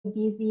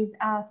This is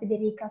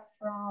Federica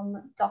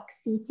from Doc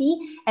City,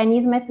 and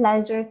it's my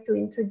pleasure to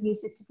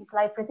introduce you to this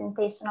live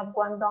presentation of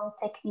Guangdong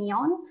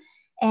Technion.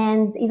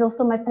 And it's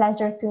also my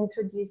pleasure to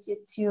introduce you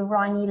to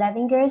Ronnie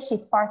Levinger.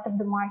 She's part of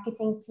the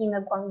marketing team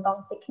at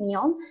Guangdong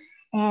Technion.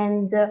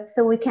 And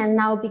so we can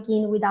now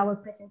begin with our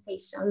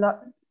presentation.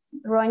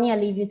 Ronnie, I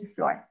leave you the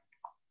floor.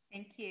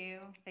 Thank you.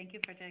 Thank you,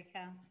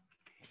 Federica.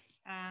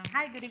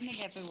 Hi, good evening,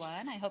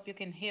 everyone. I hope you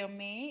can hear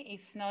me.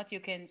 If not, you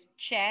can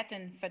chat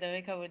and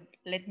Federica would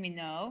let me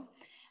know.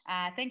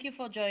 Thank you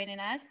for joining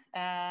us.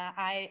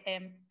 I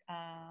am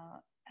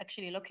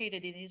actually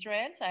located in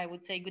Israel, so I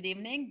would say good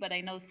evening, but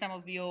I know some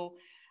of you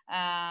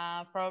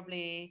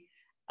probably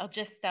are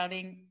just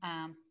starting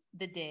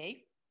the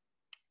day.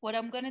 What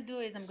I'm going to do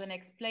is I'm going to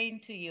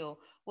explain to you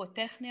what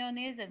Technion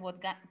is and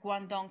what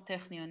Guangdong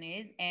Technion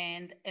is,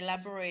 and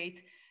elaborate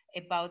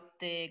about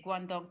the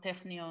Guangdong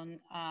Technion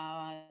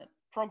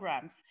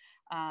programs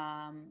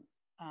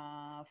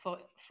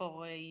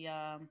for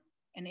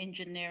an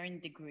engineering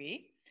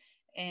degree.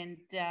 And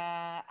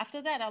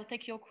after that, I'll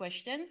take your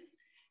questions.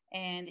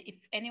 And if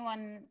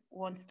anyone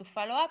wants to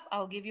follow up,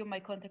 I'll give you my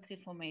contact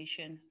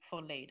information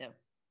for later.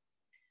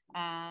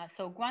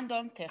 So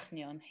Guangdong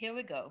Technion, here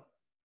we go.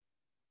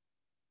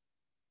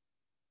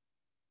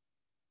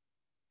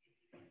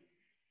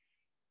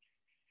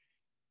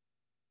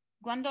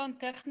 Guangdong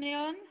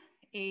Technion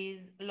is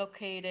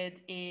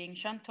located in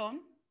Shantung.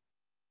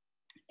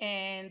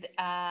 And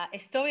a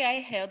story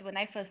I heard when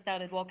I first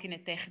started working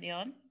at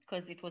Technion,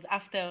 because it was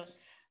after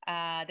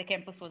the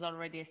campus was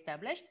already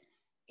established,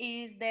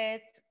 is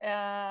that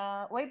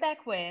way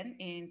back when,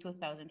 in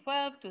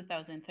 2012,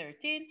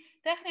 2013,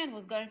 Technion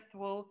was going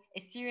through a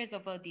series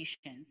of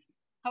auditions.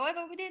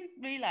 However, we didn't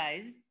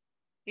realize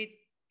it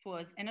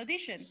was an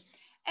audition.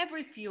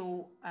 Every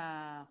few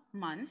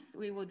months,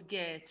 we would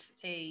get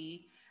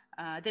a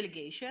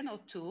delegation or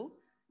two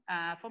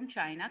from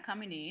China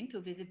coming in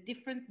to visit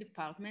different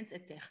departments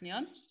at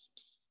Technion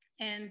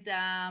and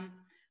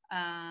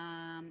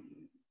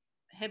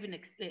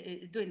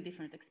doing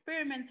different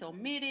experiments or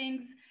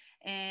meetings.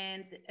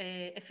 And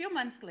a few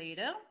months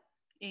later,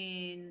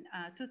 in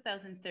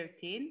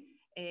 2013,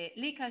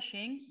 Li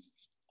Ka-shing,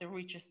 the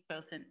richest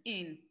person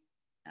in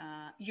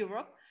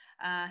Europe,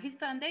 his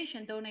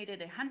foundation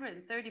donated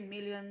 $130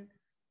 million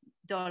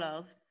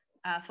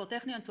for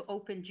Technion to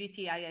open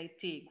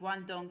GTIIT,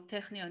 Guangdong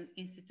Technion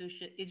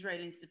Institution,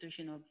 Israel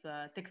Institution of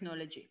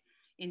Technology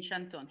in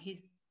Shantung, his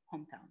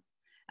hometown.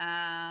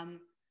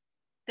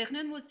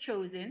 Technion was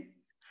chosen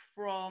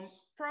from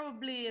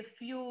probably a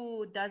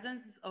few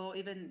dozens or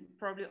even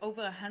probably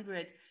over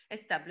 100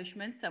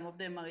 establishments. Some of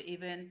them are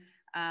even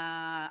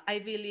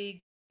Ivy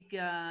League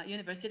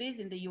universities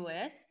in the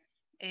US.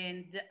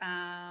 And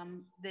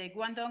the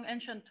Guangdong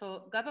and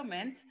Shantou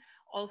governments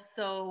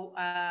also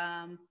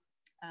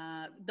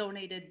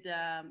donated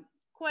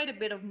quite a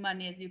bit of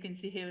money, as you can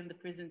see here in the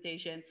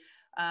presentation,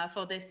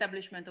 for the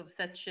establishment of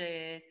such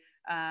a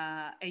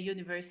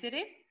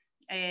university.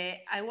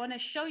 I want to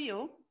show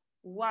you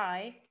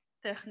why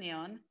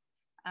Technion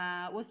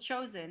was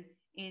chosen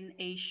in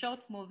a short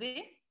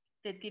movie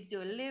that gives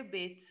you a little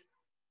bit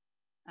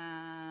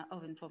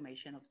of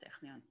information of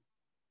Technion.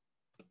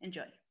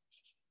 Enjoy.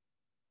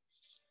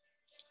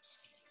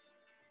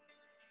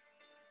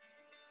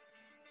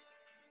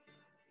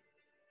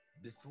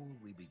 Before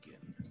we begin.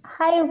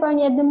 Hi,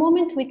 Ronnie. At the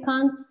moment, we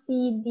can't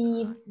see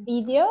the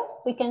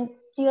video. We can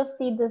still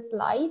see the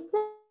slides.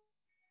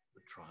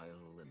 The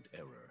trial and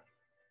error.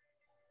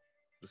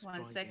 The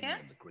striving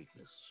and the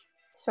greatness.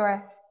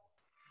 Sure.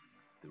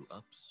 Through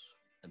ups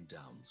and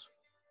downs,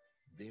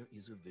 there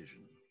is a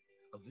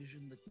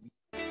vision that...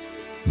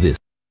 This.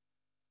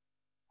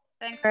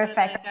 Thanks,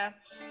 perfect. Rebecca.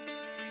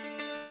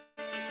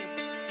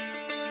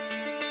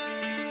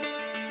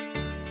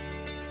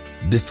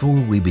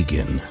 Before we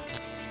begin,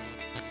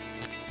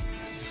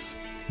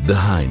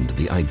 behind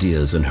the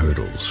ideas and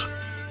hurdles,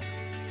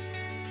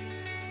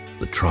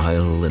 the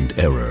trial and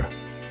error,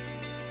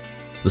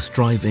 the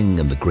striving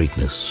and the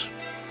greatness,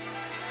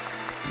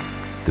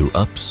 through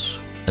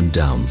ups and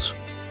downs,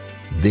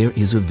 there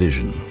is a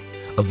vision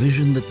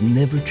that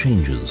never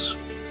changes,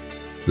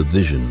 the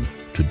vision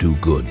to do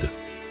good.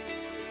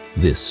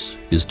 This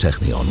is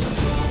Technion.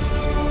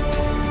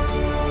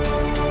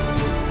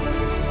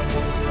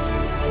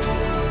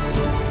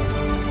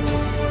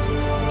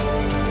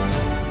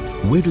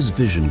 Where does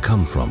vision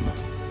come from?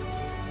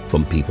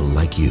 From people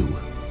like you,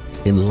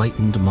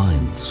 enlightened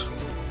minds,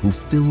 who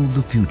fill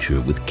the future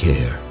with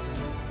care,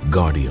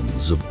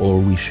 guardians of all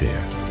we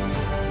share.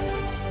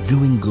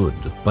 Doing good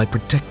by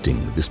protecting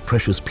this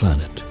precious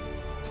planet,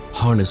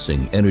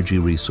 harnessing energy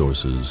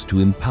resources to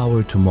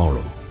empower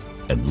tomorrow,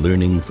 and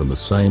learning from the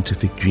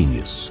scientific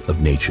genius of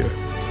nature.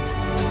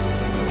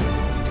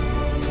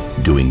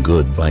 Doing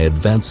good by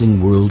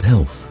advancing world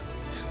health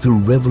through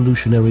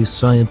revolutionary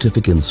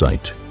scientific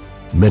insight,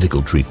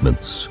 medical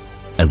treatments,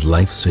 and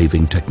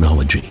life-saving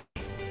technology.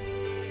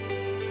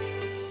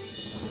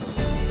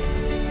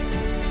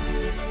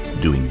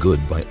 Doing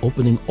good by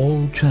opening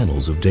all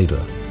channels of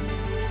data,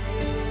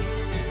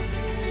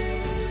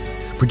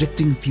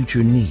 predicting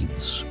future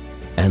needs,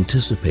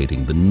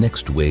 anticipating the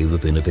next wave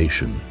of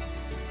innovation,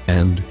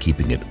 and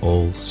keeping it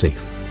all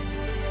safe.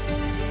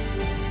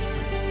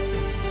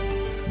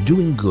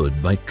 Doing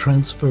good by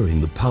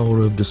transferring the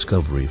power of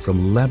discovery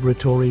from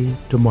laboratory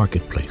to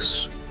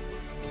marketplace,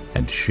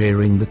 and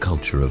sharing the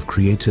culture of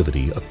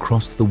creativity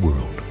across the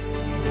world.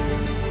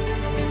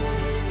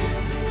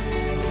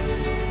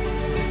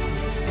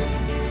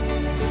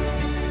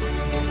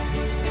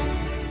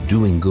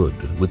 Doing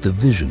good with the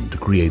vision to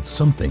create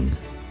something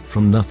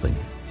from nothing.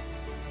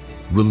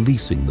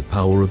 Releasing the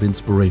power of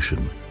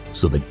inspiration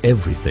so that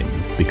everything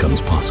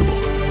becomes possible.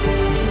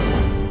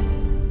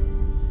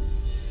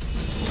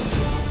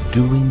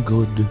 Doing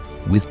good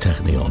with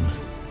Technion,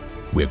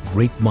 where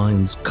great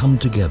minds come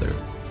together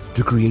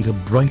to create a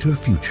brighter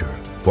future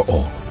for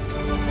all.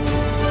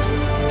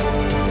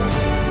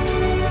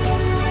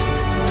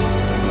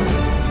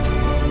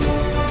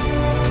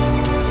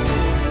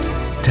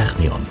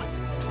 Technion,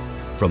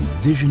 from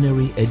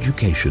visionary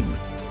education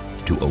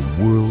to a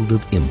world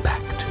of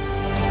impact.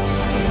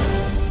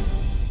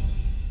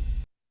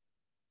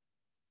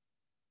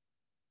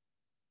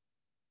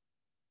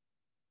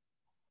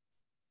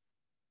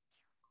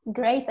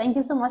 Great, thank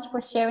you so much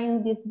for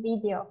sharing this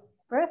video.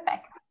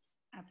 Perfect.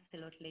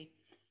 Absolutely.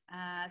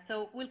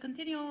 So we'll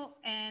continue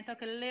and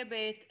talk a little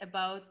bit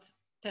about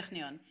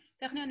Technion.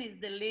 Technion is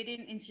the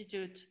leading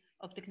institute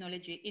of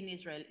technology in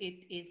Israel.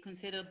 It is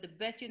considered the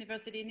best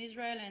university in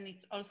Israel, and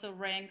it's also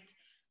ranked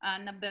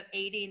number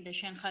 80 in the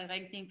Shanghai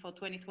ranking for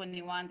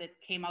 2021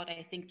 that came out,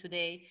 I think,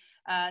 today.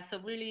 So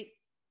really,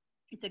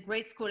 it's a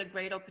great school, a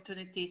great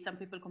opportunity. Some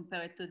people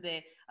compare it to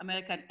the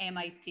American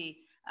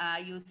MIT.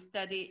 You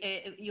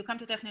come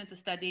to Technion to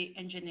study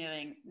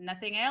engineering,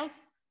 nothing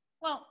else.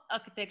 Well,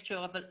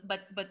 architecture,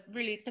 but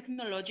really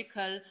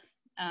technological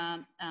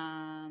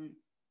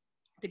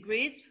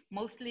degrees,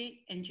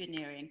 mostly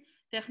engineering.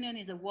 Technion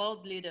is a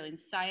world leader in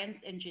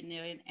science,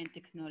 engineering, and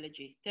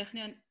technology.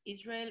 Technion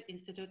Israel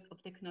Institute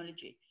of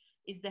Technology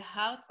is the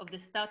heart of the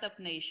startup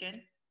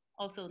nation,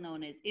 also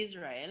known as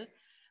Israel,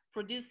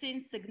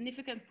 producing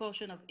significant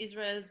portion of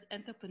Israel's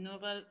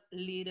entrepreneurial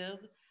leaders,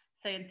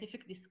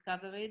 scientific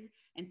discoveries,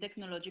 and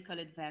technological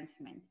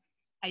advancement.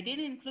 I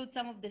didn't include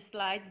some of the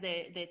slides,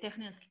 the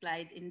Technion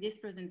slides in this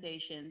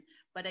presentation,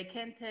 but I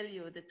can tell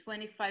you that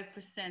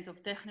 25%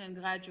 of Technion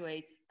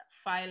graduates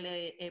file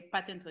a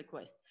patent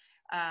request.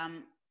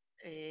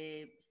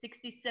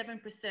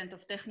 67%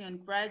 of Technion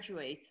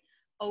graduates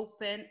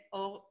open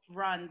or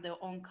run their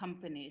own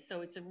company.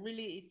 So it's a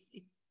really,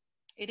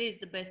 it is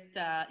the best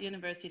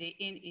university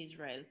in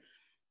Israel.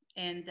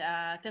 And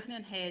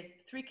Technion has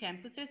 3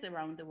 campuses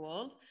around the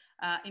world.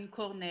 In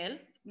Cornell,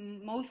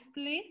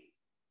 mostly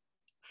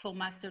for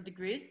master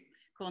degrees,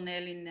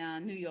 Cornell in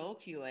New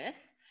York,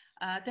 US.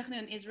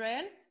 Technion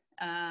Israel,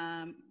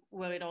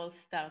 where it all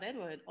started,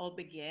 where it all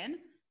began,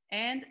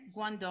 and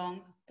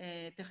Guangdong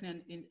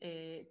Technion in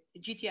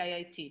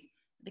GTIIT,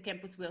 the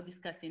campus we're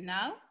discussing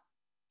now,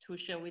 to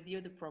share with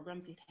you the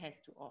programs it has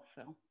to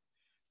offer.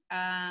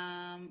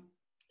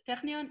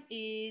 Technion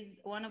is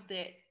one of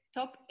the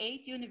top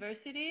 8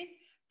 universities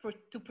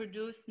to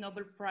produce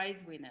Nobel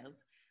Prize winners.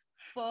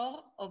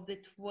 4 of the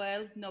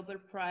 12 Nobel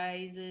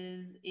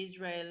Prizes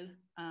Israel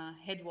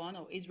had won,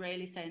 or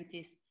Israeli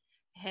scientists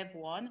have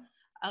won,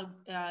 are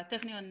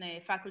Technion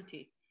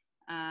faculty.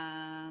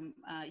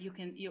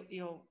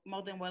 You're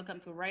more than welcome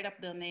to write up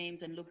their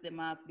names and look them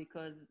up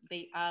because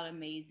they are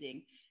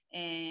amazing.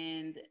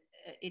 And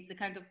it's the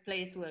kind of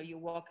place where you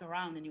walk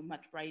around and you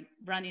might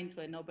run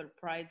into a Nobel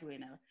Prize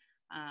winner,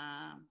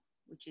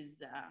 which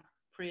is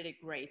pretty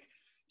great.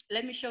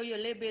 Let me show you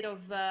a little bit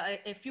of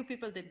a few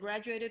people that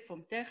graduated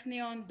from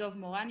Technion. Dov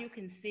Moran, you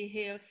can see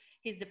here,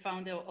 he's the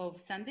founder of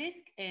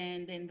SanDisk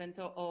and the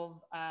inventor of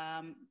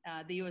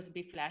the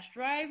USB flash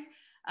drive.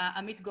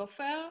 Amit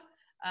Goffer,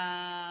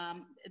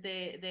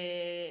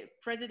 the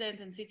president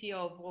and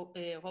CTO of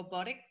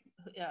robotics,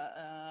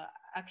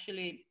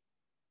 actually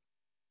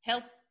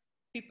help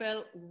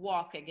people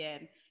walk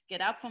again,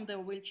 get up from their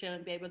wheelchair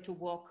and be able to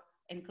walk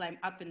and climb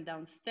up and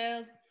down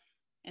stairs,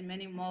 and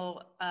many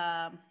more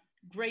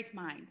great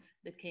minds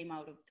that came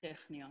out of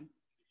Technion.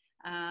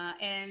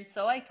 And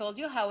so I told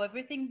you how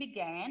everything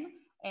began.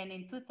 And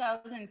in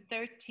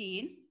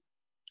 2013,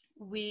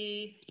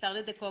 we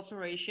started the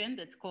cooperation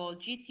that's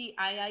called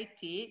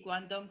GTIIT,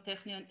 Guangdong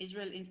Technion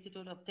Israel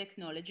Institute of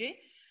Technology.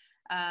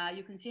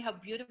 You can see how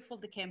beautiful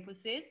the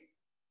campus is.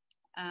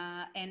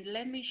 And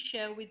let me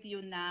share with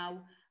you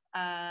now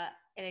a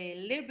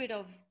little bit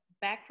of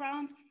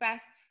background,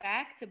 fast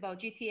facts about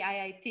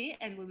GTIIT,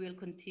 and we will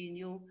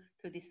continue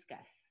to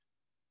discuss.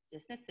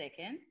 Just a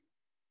second.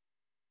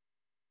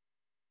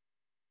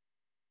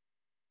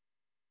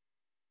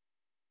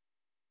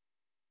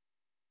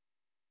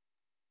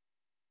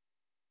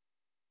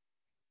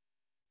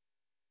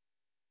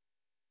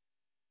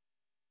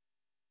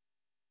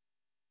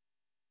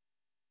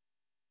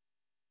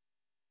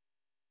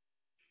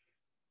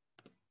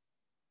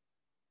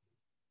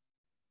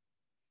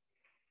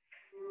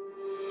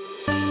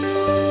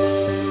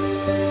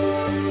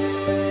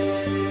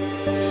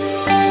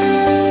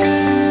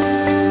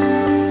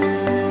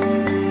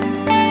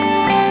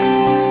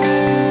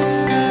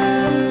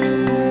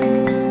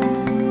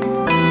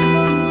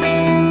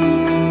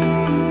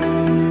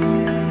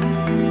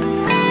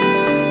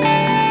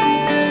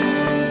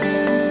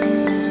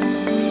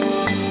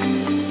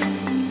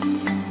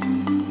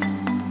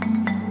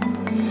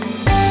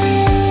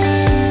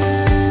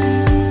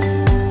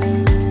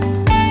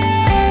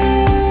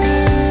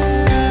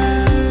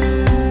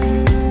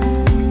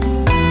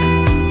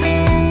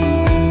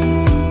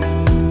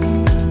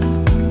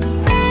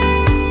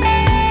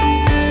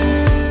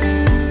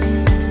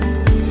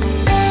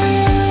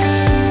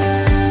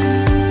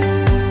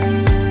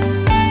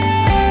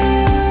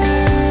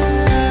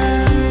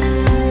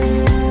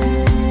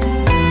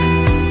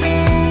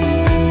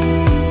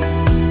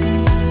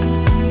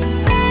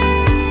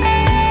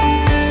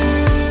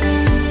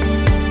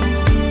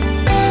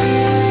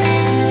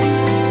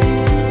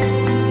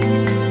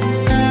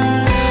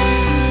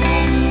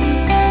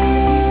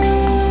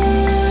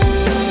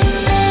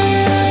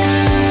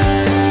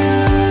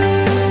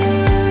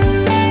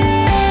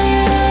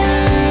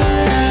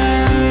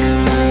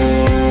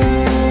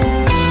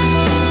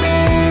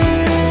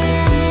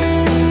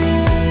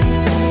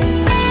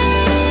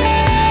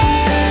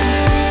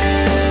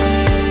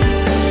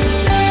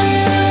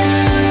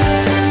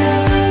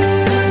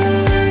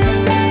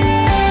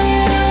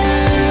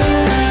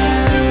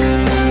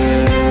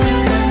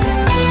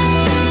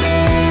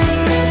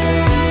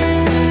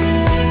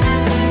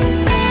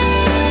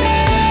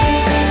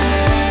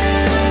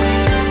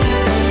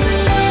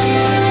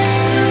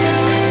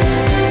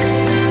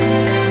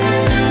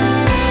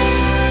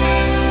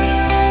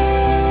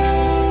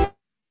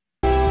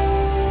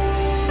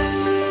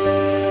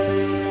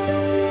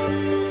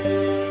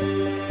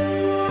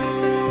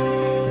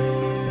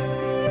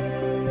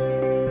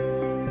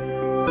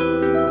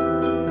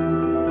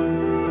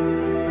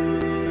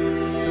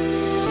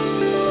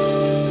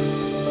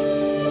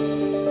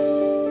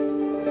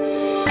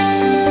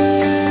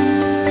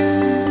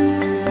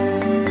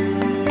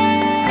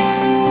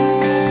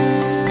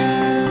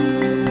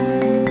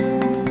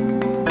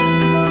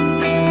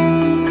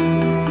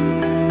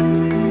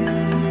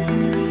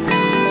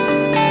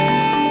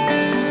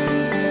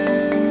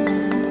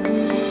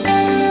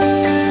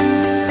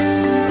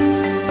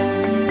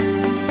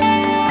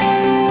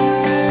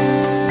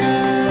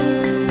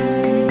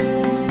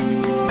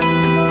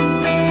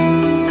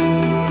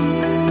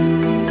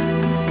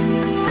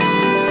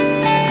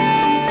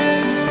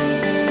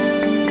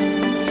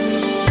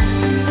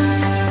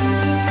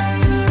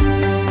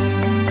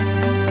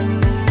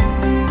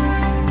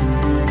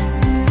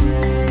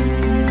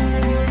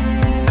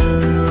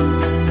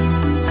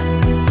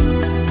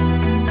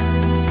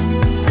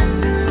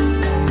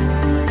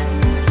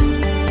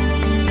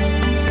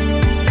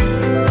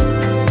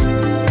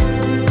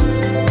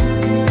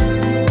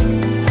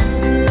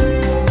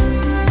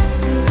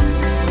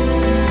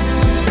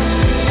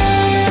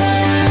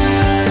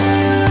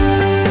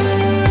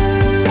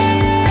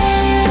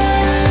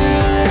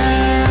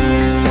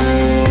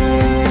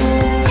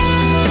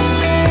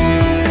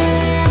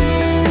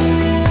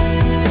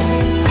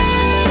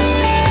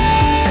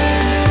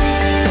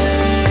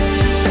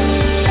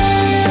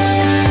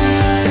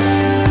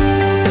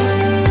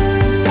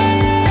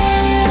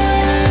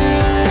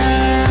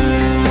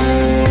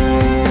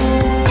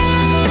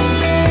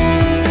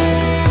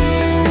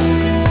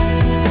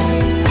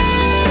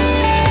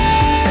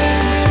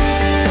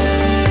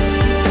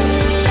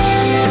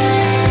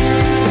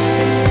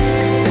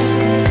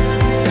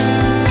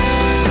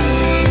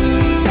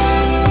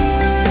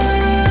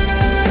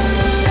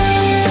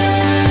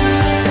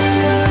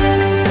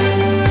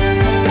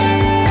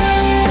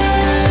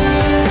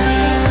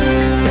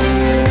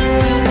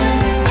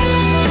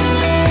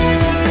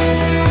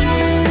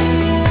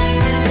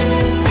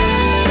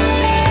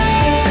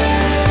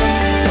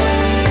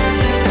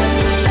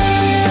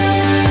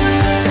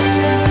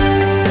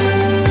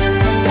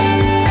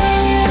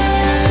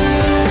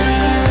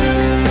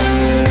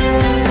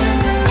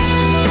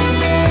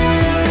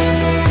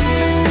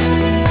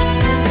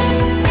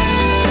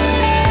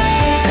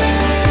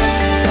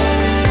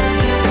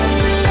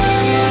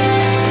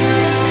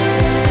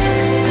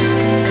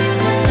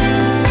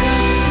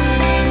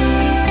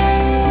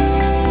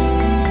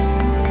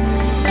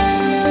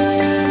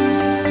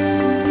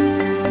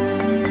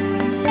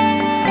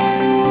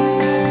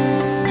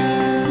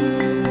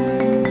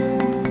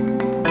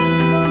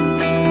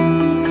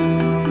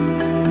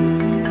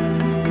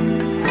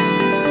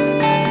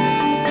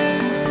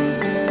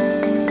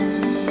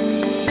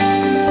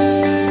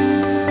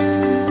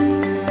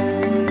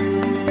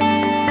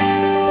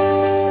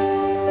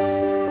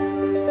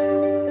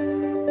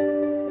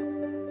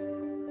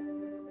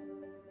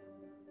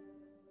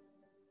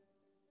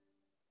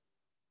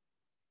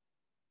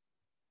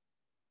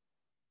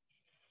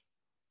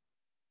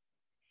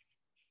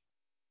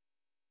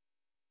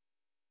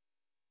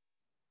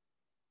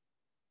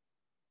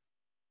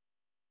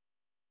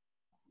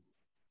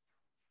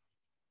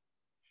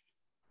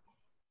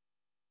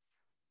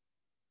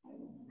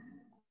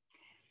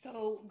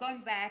 So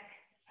going back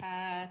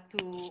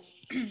to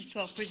to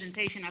our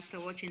presentation after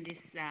watching this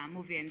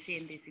movie and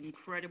seeing this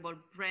incredible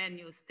brand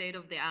new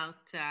state-of-the-art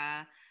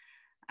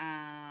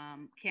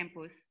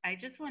campus, I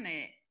just want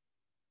to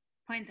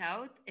point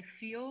out a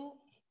few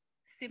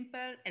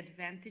simple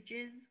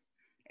advantages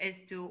as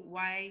to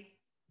why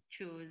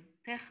choose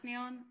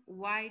Technion,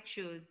 why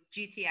choose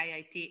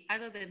GTIIT,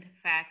 other than the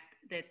fact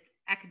that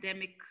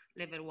academic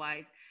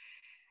level-wise,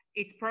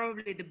 it's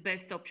probably the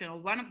best option or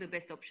one of the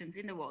best options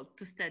in the world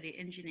to study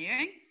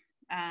engineering.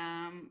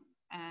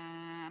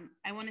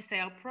 I want to say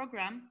our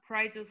program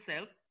prides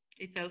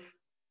itself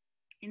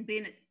in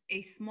being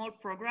a small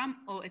program,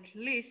 or at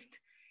least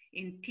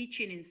in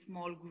teaching in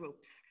small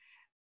groups.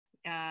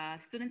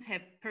 Students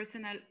have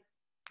personal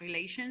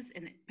relations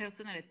and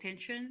personal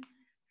attention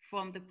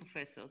from the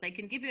professors. I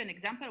can give you an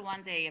example.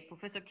 One day a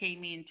professor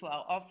came into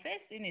our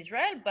office in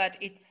Israel, but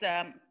it's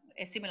a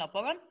similar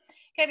program,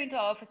 came into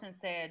our office and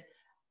said,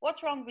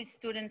 "What's wrong with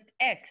student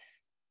X?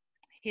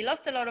 He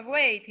lost a lot of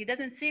weight, he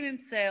doesn't see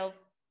himself."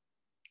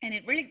 And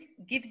it really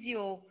gives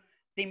you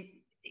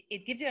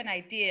an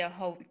idea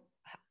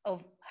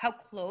of how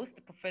close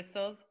the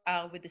professors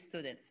are with the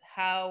students,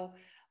 how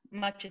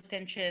much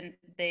attention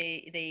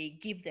they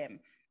give them,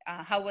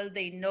 how well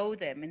they know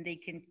them, and they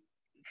can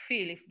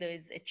feel if there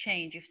is a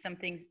change,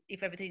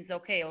 if everything's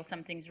okay or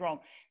something's wrong.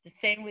 The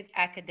same with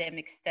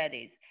academic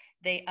studies.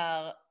 They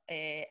are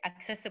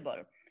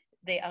accessible.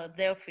 They are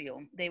there for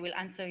you. They will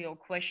answer your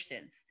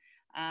questions.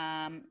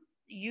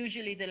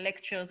 Usually the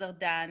lectures are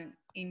done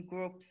in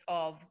groups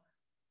of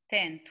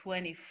 10,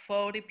 20,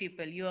 40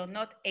 people. You are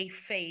not a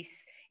face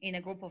in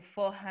a group of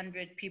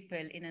 400 people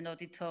in an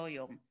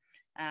auditorium.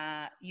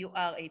 You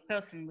are a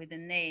person with a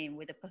name,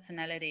 with a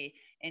personality,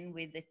 and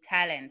with a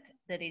talent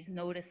that is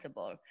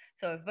noticeable.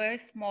 So a very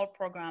small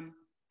program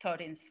taught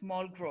in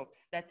small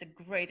groups, that's a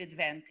great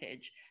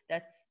advantage.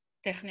 That's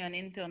Technion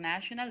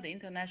International, the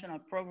international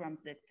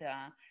programs that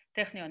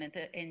Technion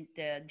and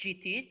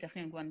GT,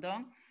 Technion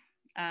Guangdong,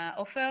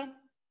 offer,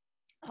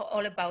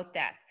 all about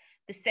that.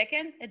 The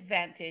second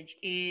advantage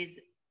is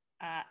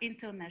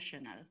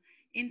international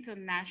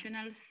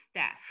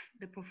staff.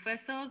 The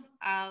professors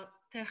are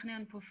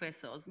Technion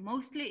professors,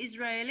 mostly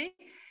Israeli,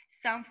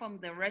 some from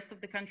the rest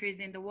of the countries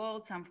in the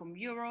world, some from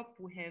Europe.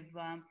 We have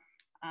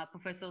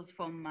professors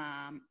from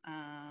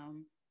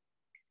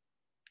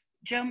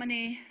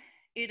Germany,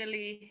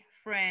 Italy,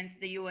 France,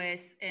 the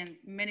US, and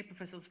many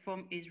professors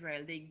from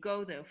Israel. They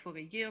go there for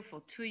a year,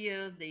 for 2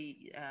 years,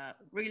 they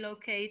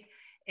relocate,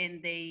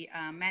 and they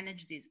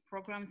manage these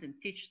programs and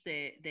teach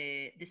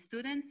the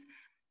students.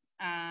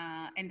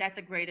 And that's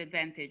a great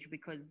advantage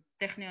because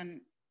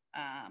Technion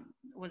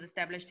was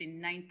established in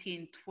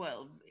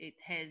 1912. It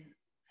has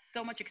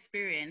so much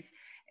experience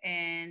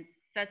and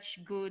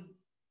such good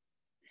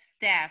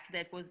staff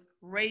that was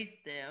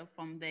raised there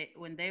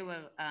when they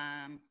were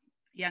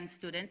young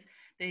students,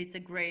 that it's a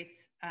great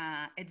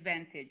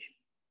advantage.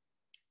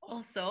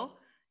 Also,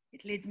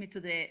 it leads me to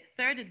the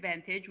third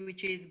advantage,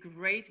 which is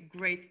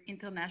great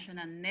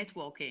international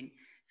networking.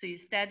 So you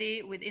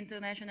study with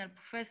international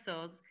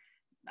professors,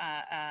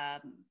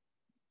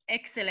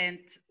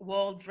 excellent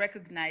world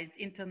recognized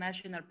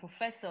international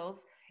professors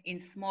in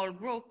small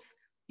groups.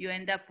 You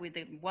end up with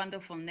a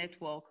wonderful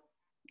network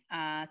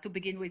to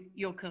begin with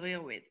your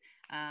career with.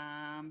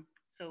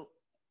 So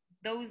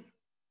those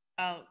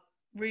are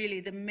really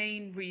the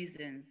main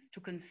reasons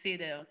to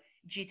consider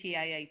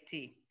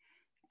GTIIT.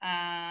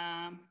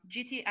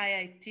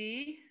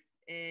 GTIIT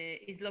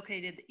is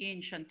located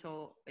in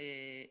Shantou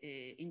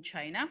in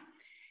China,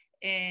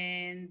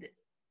 and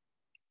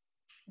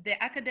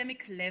the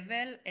academic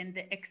level and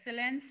the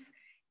excellence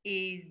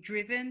is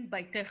driven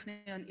by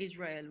Technion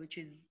Israel, which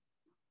is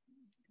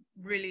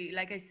really,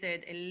 like I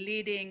said, a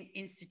leading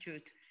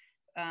institute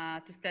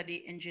to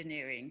study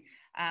engineering.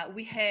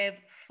 We have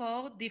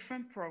 4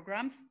 different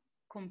programs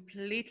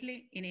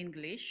completely in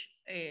English.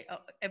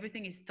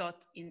 Everything is taught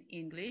in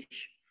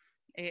English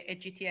at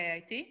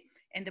GTIIT,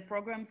 and the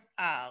programs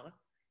are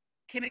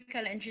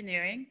chemical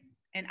engineering,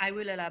 and I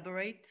will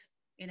elaborate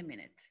in a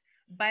minute,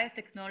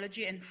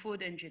 biotechnology and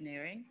food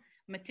engineering,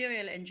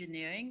 material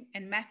engineering,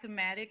 and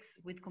mathematics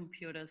with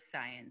computer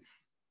science.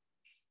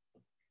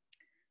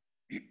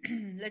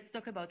 Let's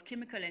talk about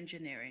chemical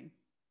engineering.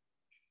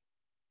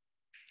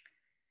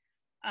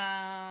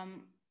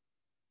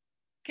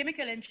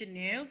 Chemical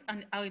engineers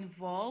are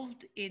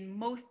involved in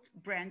most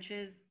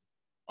branches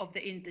of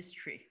the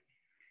industry.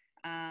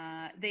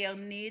 They are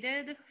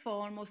needed for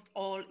almost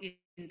all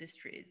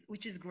industries,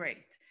 which is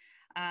great.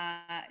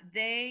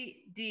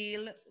 They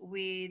deal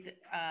with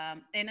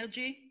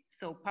energy,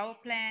 so power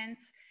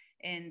plants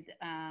and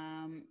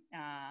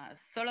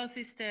solar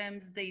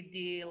systems. They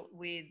deal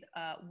with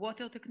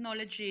water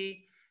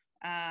technology,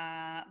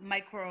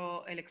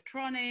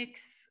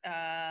 microelectronics,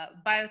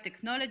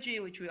 biotechnology,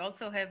 which we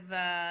also have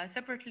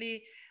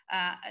separately.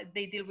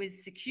 They deal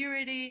with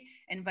security,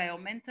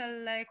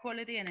 environmental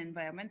quality and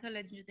environmental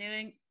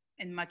engineering,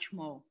 and much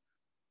more.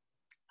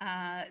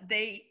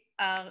 They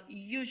are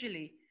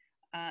usually,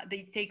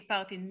 they take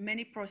part in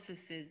many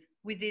processes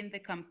within the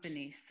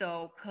company.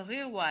 So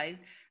career-wise,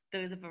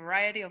 there is a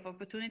variety of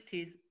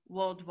opportunities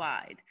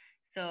worldwide.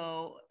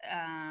 So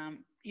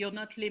you're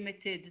not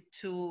limited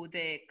to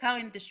the car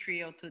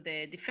industry or to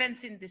the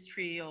defense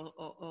industry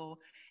or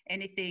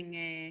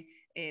anything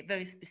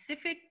very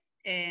specific,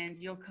 and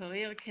your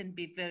career can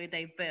be very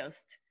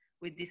diverse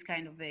with this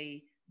kind of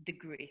a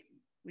degree,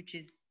 which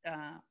is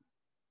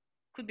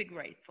could be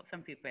great for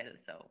some people.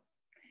 So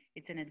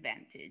it's an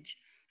advantage.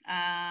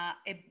 A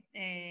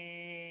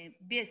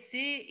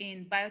BSc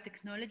in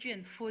biotechnology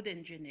and food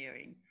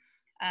engineering.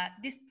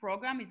 This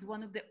program is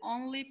one of the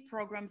only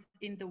programs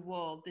in the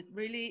world that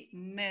really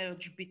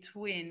merge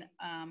between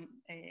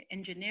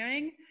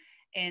engineering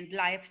and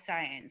life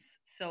science.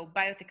 So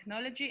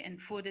biotechnology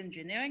and food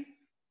engineering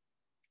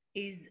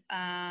is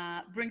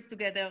brings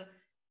together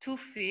two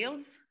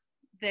fields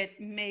that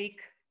make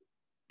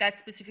that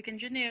specific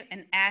engineer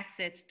an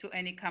asset to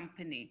any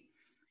company.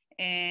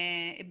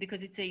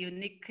 Because it's a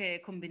unique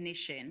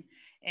combination,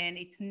 and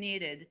it's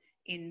needed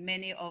in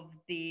many of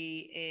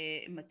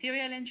the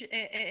material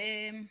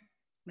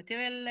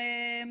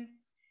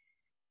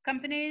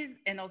companies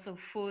and also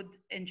food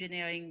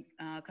engineering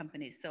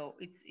companies. So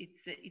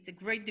it's a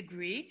great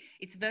degree.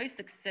 It's very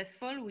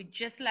successful. We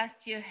just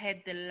last year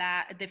had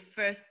the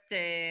first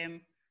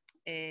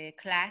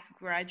class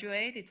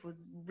graduate. It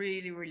was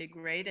really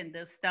great, and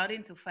they're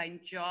starting to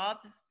find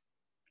jobs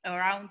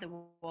around the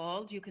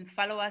world. You can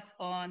follow us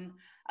on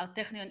our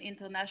Technion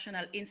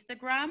International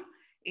Instagram.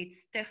 It's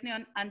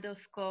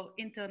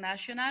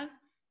Technion_International.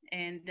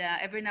 And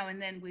every now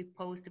and then we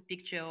post a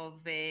picture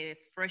of a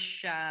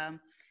fresh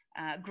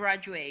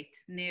graduate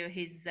near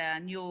his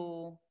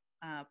new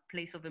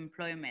place of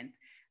employment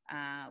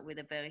with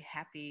a very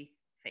happy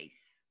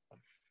face.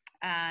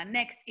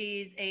 Next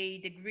is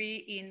a degree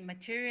in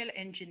material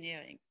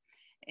engineering.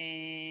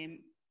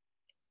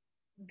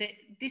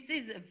 This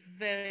is a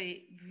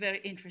very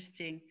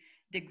interesting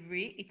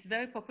degree. It's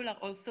very popular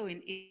also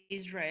in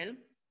Israel,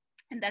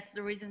 and that's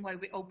the reason why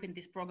we opened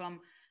this program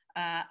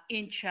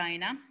in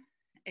China.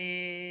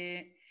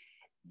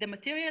 The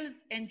materials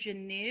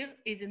engineer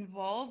is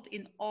involved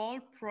in all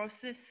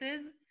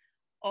processes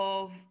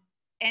of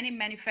any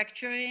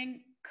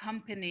manufacturing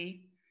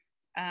company,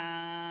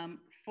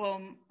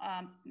 from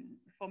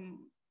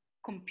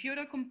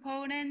computer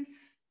components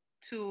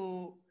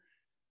to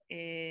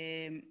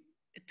the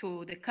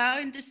car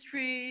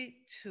industry,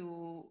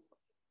 to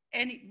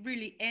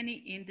really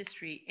any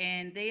industry,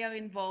 and they are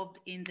involved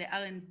in the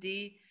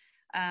R&D,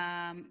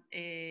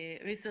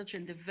 research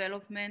and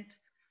development,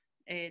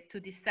 to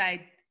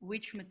decide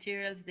which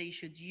materials they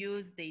should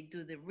use. They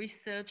do the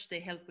research, they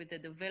help with the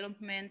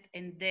development,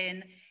 and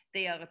then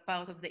they are a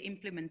part of the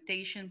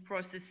implementation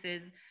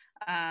processes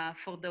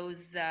for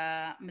those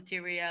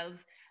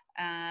materials.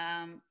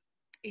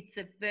 It's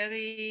a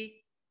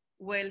very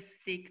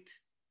well-seeked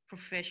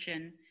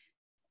profession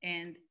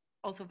and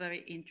also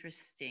very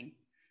interesting.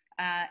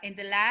 And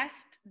the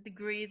last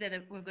degree that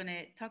we're going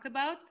to talk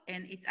about,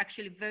 and it's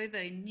actually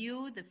very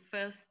new, the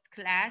first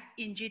class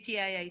in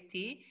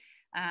GTIIT,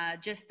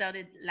 just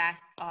started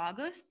last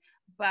August,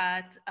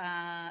 but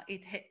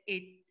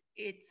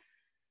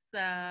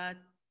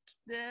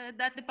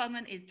that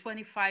department is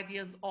 25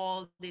 years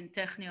old in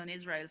Technion,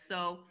 Israel.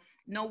 So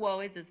no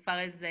worries as far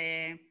as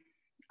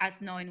us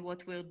knowing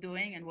what we're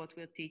doing and what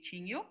we're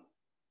teaching you.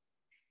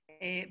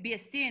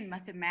 BSc in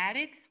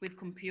mathematics with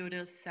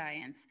computer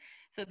science.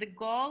 So the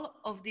goal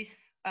of this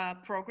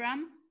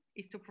program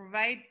is to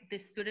provide the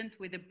student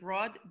with a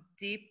broad,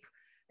 deep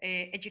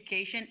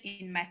education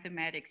in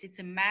mathematics. It's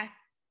a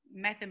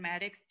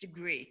mathematics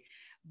degree.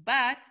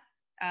 But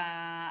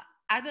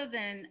other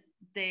than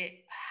the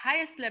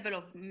highest level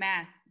of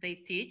math they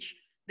teach,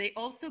 they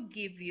also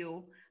give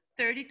you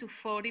 30 to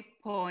 40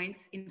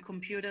 points in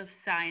computer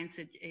science,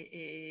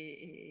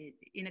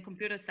 in a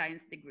computer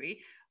science degree,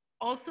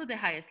 also the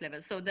highest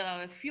level. So there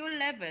are a few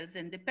levels,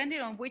 and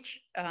depending on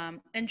which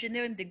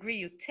engineering degree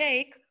you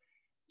take,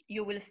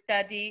 you will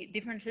study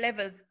different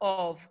levels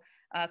of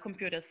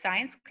computer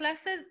science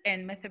classes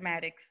and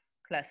mathematics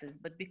classes.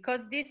 But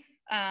because this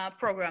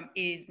program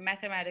is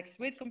mathematics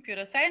with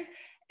computer science,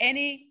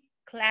 any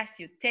class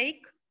you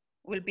take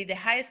will be the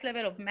highest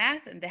level of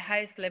math and the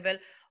highest level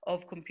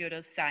of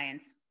computer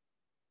science.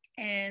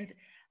 And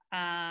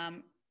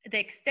the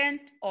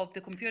extent of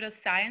the computer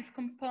science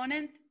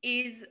component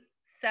is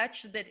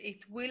such that it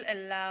will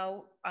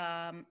allow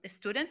a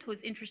student who's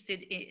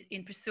interested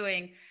in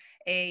pursuing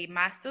a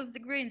master's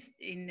degree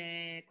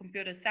in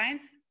computer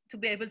science to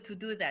be able to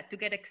do that, to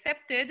get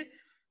accepted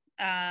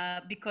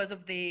because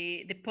of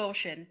the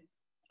portion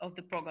of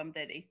the program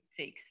that it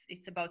takes.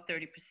 It's about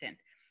 30%.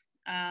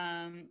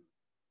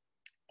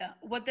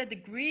 What the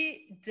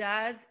degree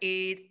does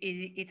is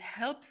it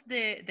helps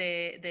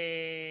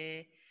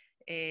the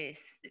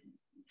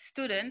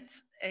student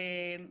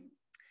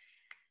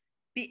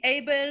be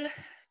able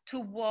to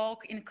work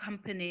in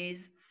companies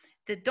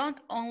that don't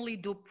only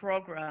do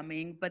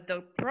programming, but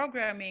the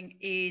programming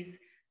is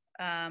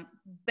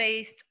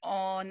based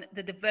on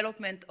the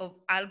development of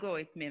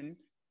algorithms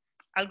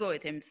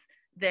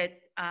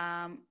that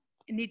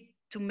need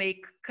to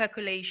make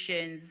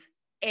calculations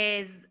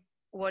as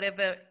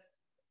whatever,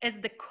 as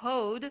the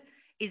code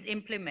is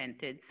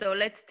implemented. So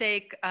let's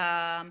take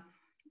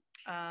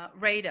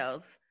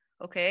radars.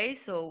 Okay,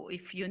 so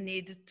if you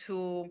need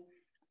to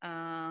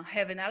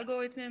have an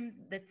algorithm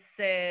that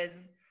says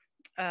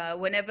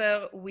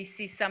whenever we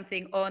see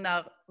something on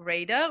our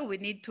radar, we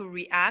need to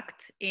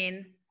react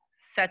in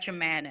such a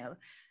manner.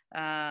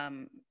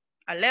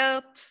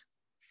 Alert,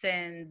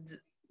 send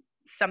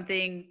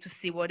something to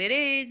see what it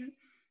is.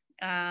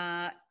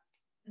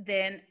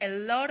 Then a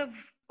lot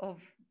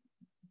of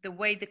the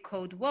way the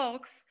code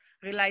works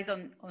relies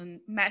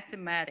on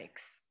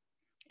mathematics.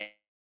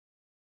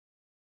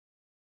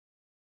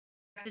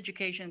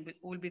 Education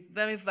will be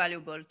very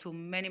valuable to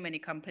many, many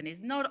companies,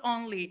 not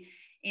only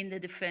in the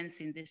defense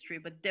industry,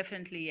 but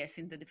definitely, yes,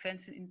 in the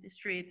defense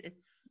industry,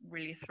 it's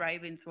really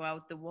thriving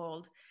throughout the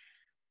world,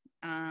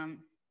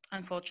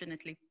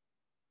 unfortunately.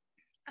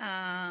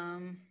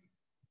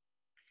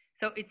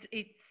 So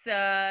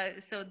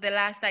so the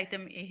last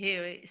item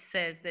here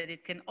says that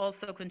it can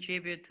also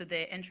contribute to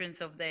the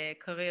entrance of the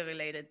career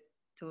related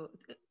to,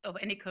 of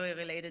any career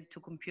related to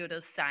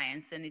computer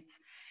science, and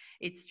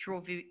it's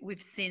true.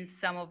 We've seen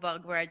some of our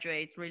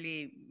graduates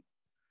really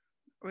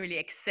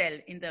excel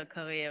in their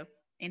career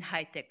in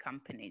high-tech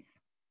companies.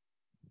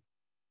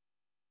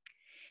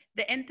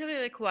 The entry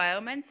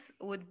requirements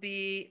would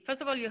be,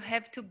 first of all, you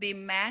have to be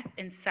math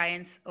and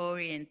science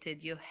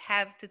oriented. You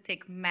have to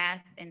take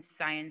math and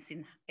science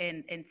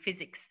and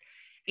physics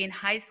in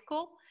high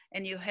school,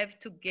 and you have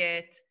to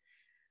get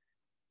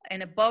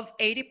an above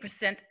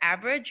 80%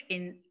 average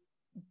in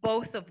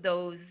both of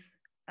those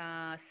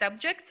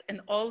subjects,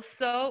 and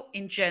also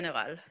in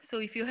general. So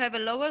if you have a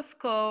lower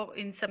score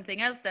in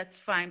something else, that's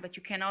fine, but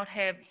you cannot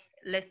have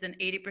less than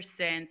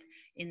 80%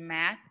 in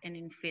math and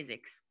in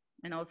physics,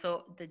 and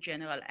also the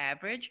general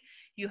average.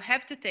 You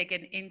have to take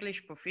an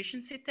English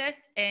proficiency test,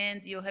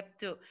 and you have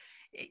to,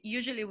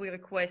 usually we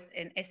request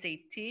an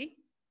SAT,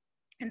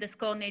 and the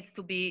score needs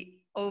to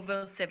be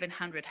over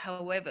 700.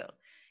 However,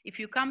 if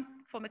you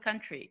come from a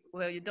country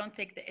where you don't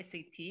take the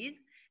SATs,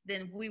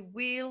 then we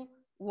will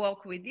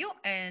work with you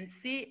and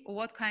see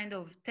what kind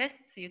of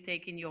tests you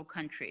take in your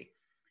country.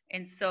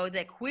 And so the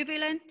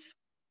equivalent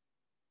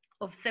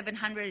of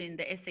 700 in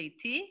the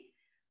SAT,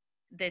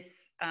 that's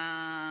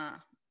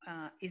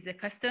is the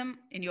custom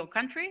in your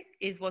country,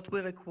 is what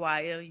we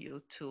require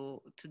you to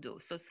do.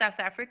 So South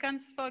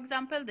Africans, for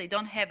example, they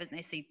don't have an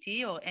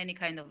SAT or any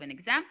kind of an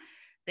exam.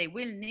 They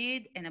will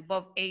need an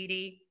above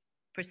 80%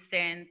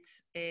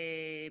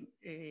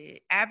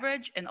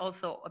 average, and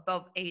also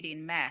above 80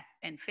 in math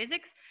and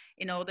physics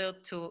in order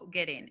to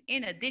get in.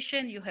 In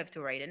addition, you have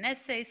to write an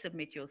essay,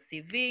 submit your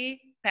CV,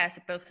 pass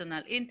a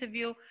personal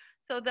interview.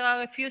 So there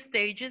are a few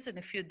stages and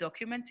a few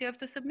documents you have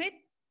to submit,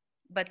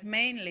 but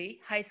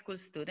mainly high school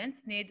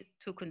students need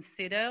to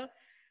consider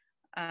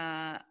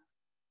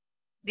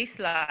this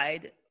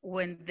slide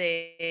when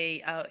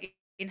they are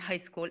in high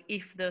school,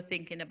 if they're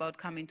thinking about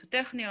coming to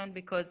Technion,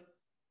 because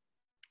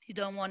you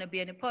don't want to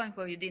be at a point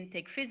where you didn't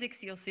take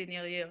physics your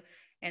senior year,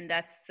 and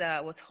that's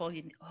what's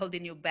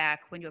holding you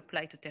back when you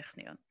apply to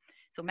Technion.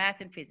 So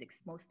math and physics,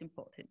 most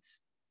important.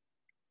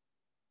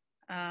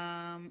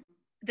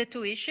 The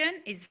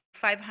tuition is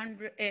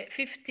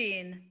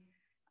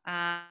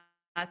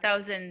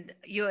 $15,000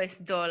 US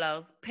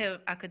per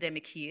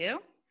academic year.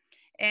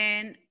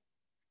 And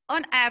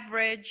on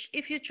average,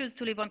 if you choose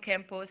to live on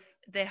campus,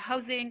 the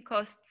housing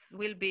costs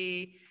will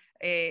be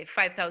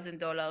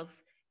 $5,000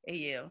 a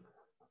year.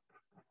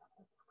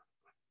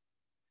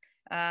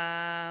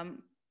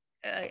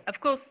 Of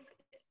course,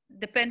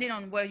 depending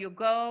on where you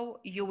go,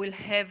 you will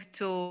have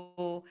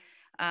to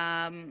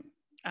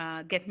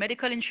get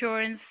medical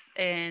insurance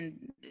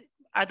and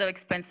other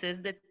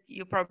expenses that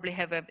you probably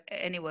have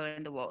anywhere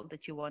in the world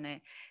that you want to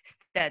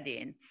study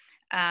in.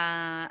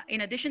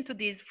 In addition to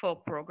these 4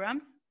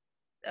 programs,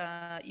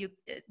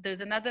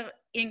 there's another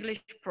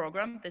English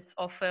program that's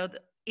offered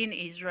in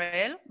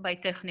Israel by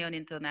Technion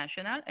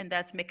International, and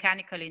that's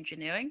mechanical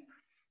engineering.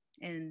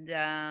 And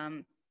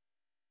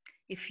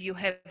if you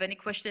have any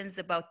questions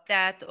about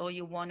that, or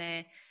you want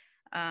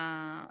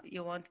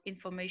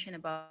information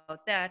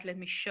about that, let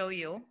me show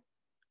you.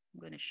 I'm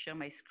going to share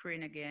my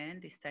screen again,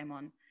 this time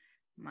on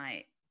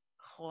my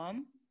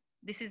Chrome.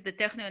 This is the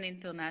Technion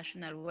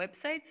International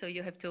website, so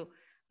you have to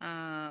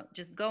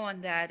just go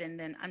on that, and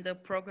then under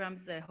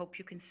programs, I hope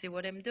you can see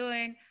what I'm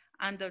doing.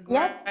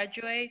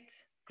 Undergraduate,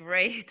 yes.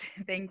 Great,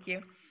 thank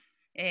you.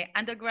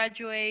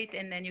 Undergraduate,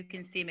 and then you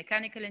can see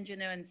mechanical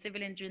engineering,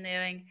 civil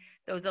engineering.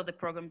 Those are the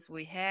programs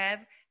we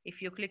have.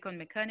 If you click on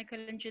mechanical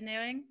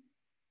engineering,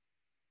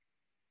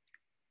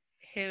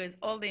 here is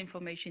all the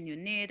information you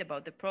need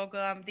about the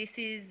program. This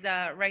is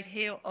right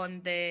here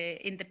in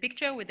the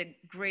picture with the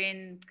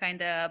green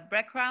kind of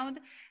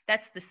background.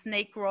 That's the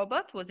snake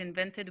robot, was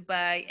invented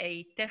by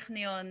a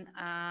Technion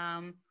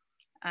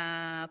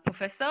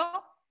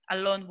professor, a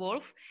lone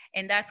wolf,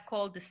 and that's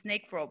called the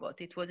snake robot.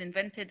 It was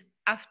invented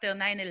after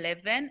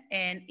 9/11,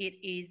 and it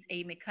is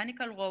a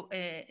mechanical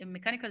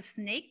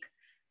snake,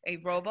 a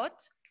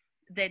robot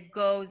that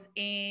goes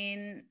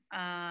in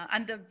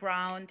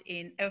underground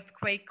in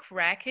earthquake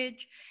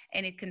wreckage,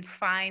 and it can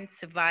find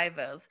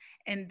survivors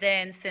and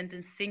then send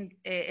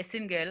a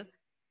signal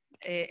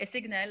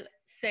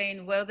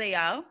saying where they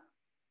are,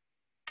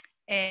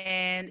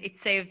 and it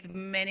saved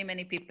many,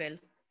 many people.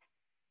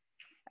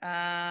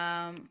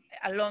 A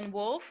lone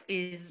wolf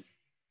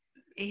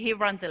he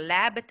runs a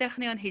lab at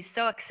Technion. He's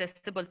so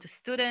accessible to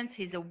students.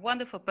 He's a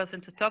wonderful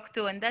person to talk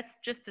to, and that's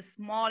just a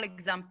small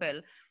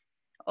example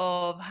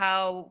of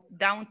how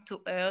down to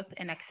earth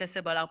and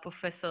accessible our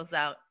professors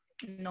are,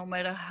 no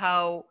matter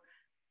how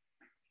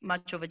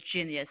much of a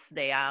genius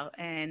they are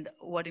and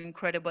what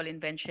incredible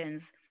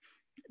inventions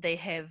they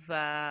have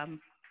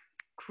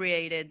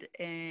created.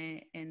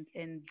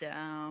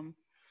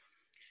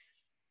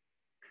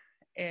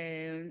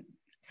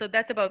 So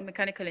that's about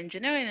mechanical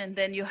engineering. And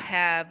then you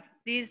have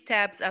these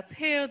tabs up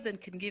here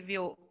that can give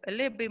you a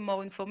little bit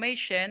more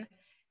information.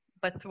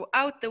 But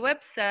throughout the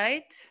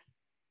website,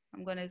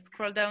 I'm going to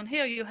scroll down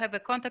here, you have a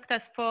contact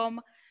us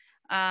form,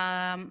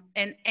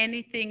 and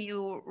anything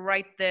you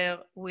write there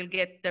will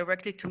get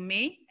directly to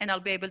me, and I'll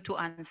be able to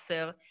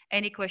answer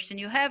any question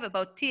you have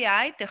about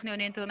TI,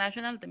 Technion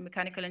International, the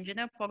mechanical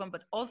engineer program,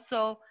 but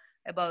also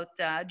about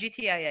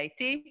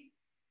GTIIT,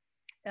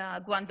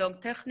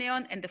 Guangdong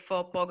Technion, and the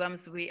 4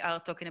 programs we are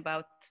talking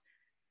about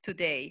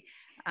today.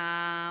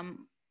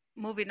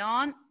 Moving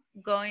on,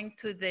 going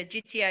to the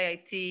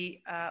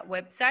GTIIT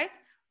website,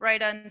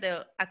 right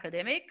under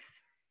academics.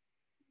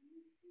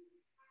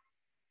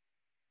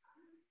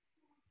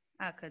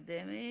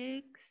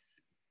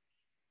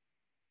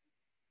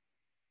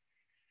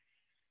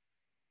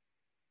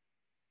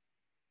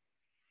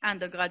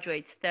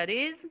 Undergraduate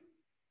studies.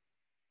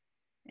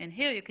 And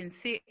here you can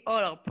see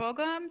all our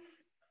programs.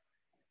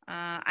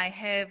 I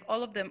have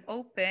all of them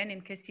open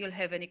in case you'll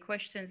have any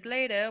questions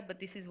later,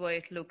 but this is what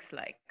it looks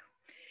like.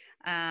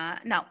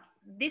 Now,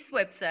 this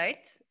website,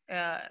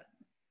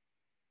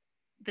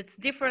 that's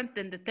different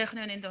than the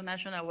Technion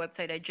International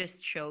website I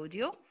just showed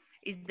you,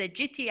 is the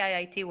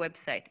GTIIT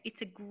website.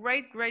 It's a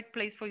great, great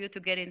place for you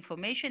to get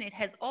information. It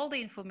has all the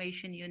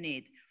information you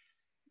need,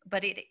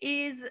 but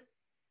its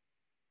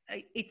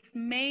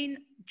main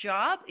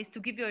job is to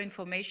give you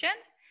information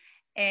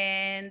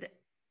and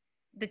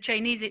the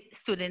Chinese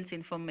students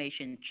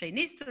information.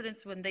 Chinese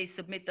students, when they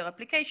submit their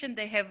application,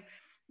 they have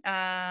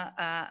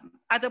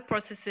other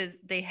processes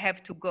they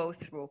have to go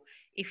through.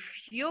 If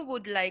you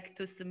would like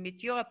to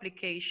submit your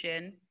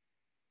application,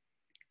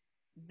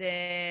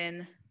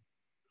 then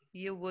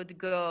you would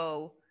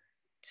go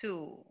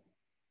to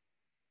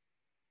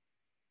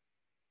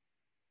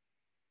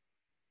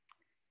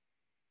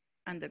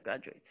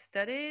undergraduate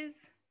studies.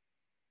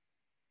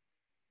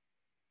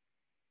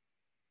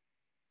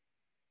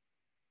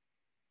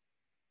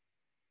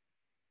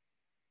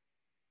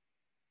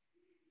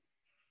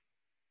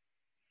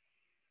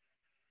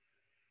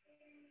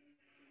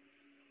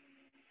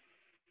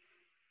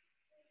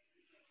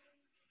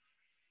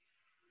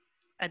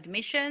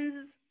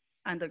 Admissions,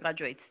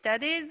 undergraduate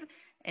studies,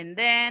 and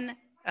then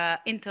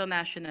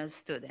international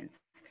students.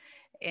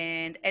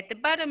 And at the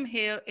bottom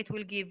here, it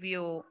will give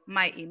you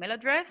my email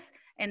address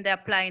and the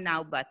Apply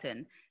Now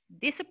button.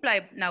 This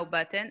Apply Now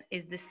button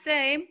is the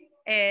same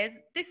as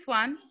this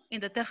one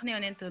in the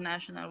Technion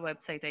International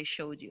website I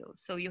showed you.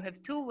 So you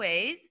have 2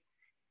 ways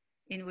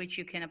in which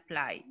you can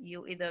apply.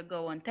 You either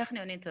go on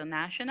Technion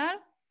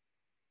International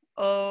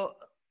or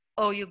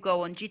you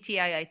go on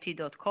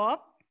gtiit.com.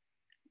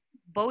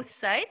 Both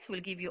sites will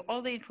give you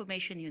all the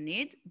information you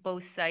need.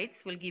 Both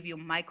sites will give you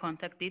my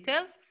contact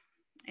details,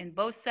 and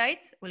both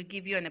sites will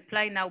give you an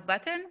Apply Now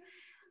button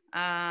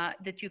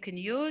that you can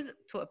use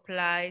to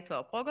apply to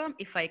our program.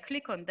 If I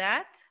click on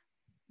that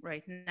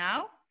right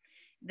now,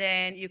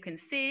 then you can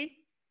see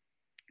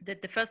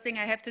that the first thing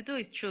I have to do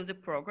is choose a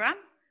program,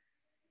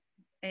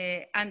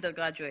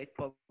 undergraduate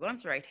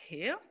programs right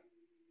here.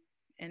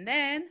 And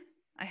then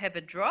I have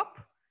a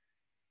drop,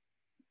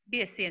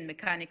 BSc in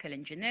Mechanical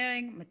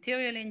Engineering,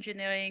 Material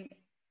Engineering,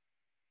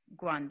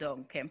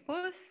 Guangdong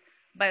Campus,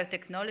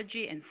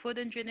 Biotechnology and Food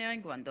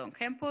Engineering, Guangdong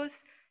Campus,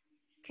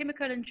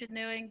 Chemical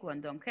Engineering,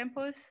 Guangdong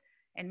Campus,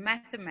 and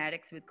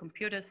Mathematics with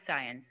Computer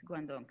Science,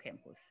 Guangdong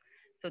Campus.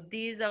 So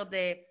these are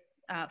the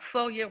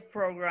 4-year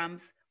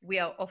programs we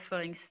are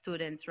offering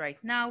students right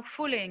now,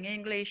 fully in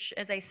English.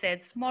 As I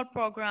said, small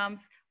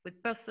programs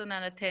with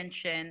personal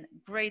attention,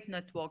 great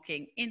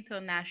networking,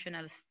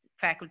 international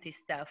faculty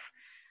staff.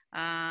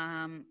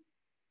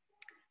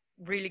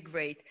 Really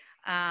great.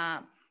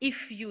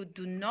 If you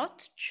do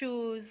not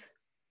choose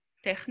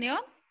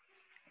Technion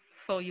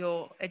for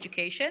your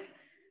education,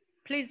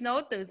 please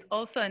note there's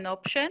also an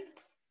option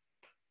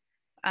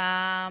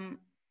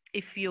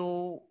if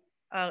you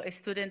are a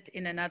student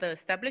in another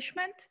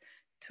establishment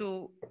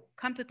to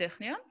come to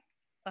Technion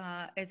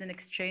as an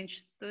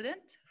exchange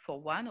student for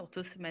 1 or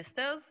 2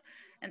 semesters.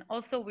 And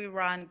also we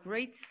run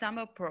great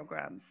summer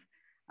programs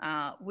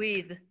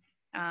with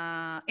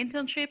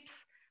internships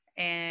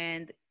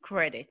and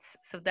credits.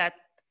 So that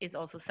is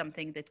also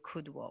something that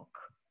could work.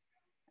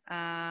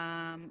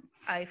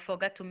 I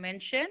forgot to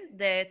mention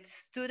that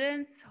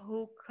students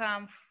who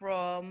come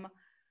from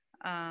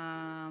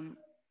um,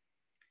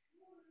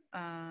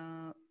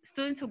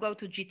 students who go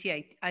to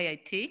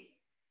GTIIT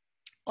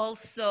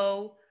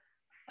also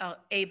are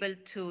able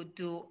to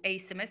do a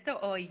semester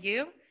or a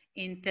year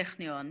in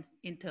Technion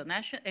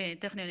International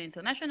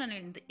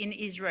in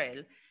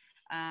Israel.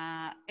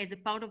 As a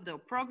part of their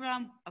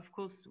program, of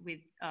course, with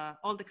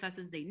all the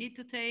classes they need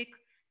to take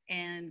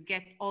and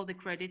get all the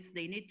credits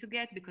they need to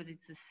get because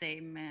it's the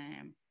same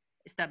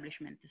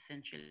establishment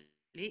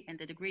essentially, and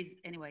the degree is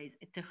anyways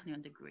a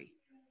Technion degree.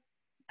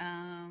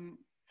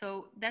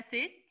 So that's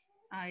it.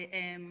 I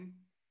am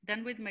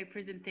done with my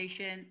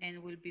presentation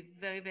and will be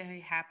very,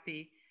 very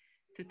happy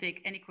to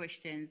take any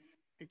questions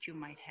that you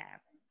might have.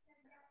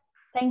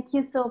 Thank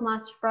you so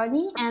much,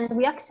 Ronnie. And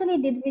we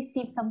actually did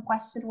receive some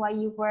questions while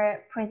you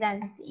were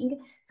presenting.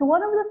 So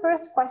one of the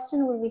first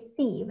questions we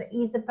receive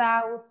is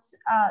about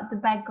the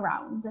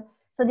background.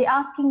 So they're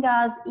asking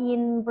us,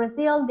 in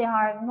Brazil, there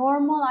are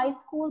normal high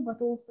school,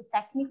 but also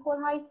technical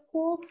high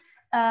school.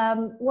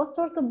 What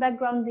sort of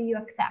background do you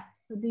accept?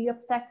 So do you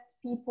accept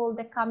people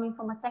that coming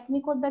from a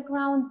technical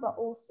background, but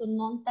also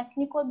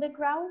non-technical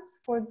background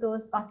for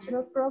those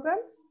bachelor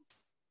programs?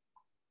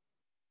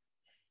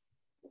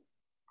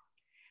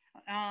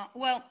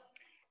 Well,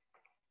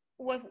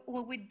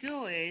 what we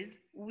do is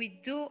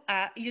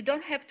you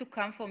don't have to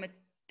come from a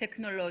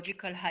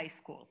technological high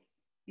school.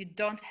 You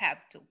don't have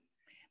to,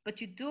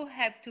 but you do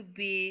have to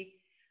be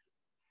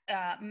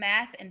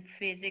math and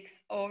physics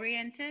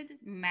oriented,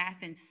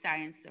 math and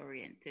science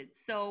oriented.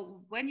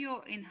 So when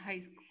you're in high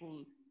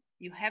school,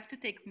 you have to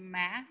take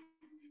math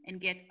and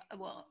get,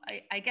 well,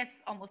 I guess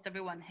almost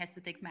everyone has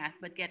to take math,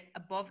 but get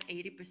above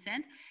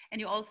 80%.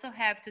 And you also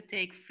have to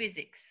take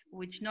physics,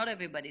 which not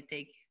everybody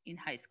take in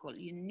high school.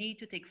 You need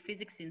to take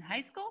physics in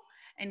high school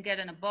and get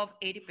an above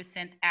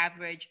 80%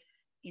 average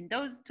in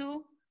those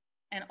two,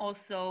 and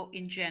also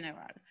in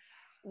general.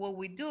 What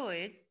we do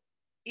is,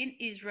 in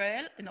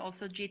Israel, and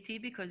also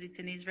GT because it's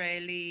an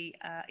Israeli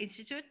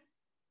institute,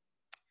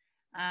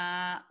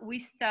 we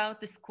start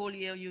the school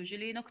year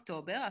usually in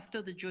October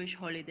after the Jewish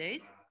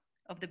holidays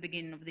of the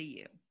beginning of the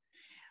year.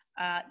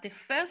 The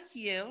first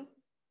year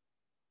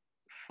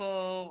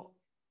for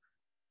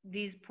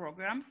these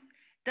programs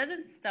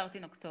doesn't start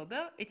in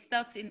October, it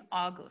starts in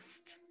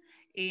August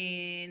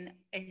in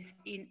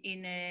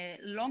a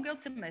longer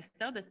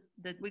semester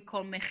that we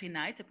call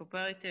Mechina. It's a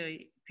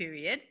preparatory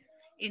period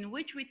in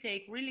which we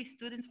take really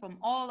students from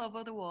all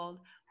over the world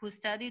who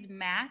studied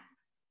math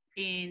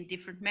in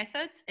different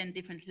methods and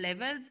different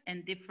levels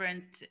and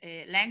different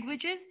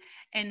languages,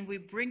 and we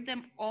bring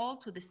them all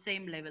to the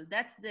same level.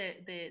 That's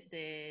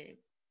the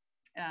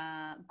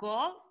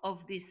goal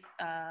of this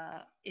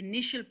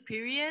initial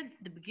period,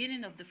 the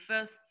beginning of the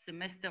first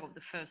semester of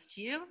the first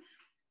year,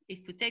 is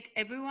to take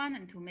everyone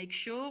and to make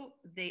sure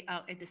they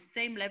are at the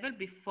same level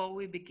before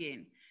we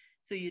begin.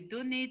 So you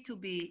do need to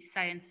be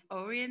science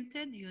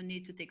oriented, you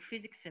need to take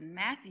physics and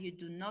math, you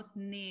do not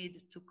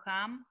need to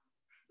come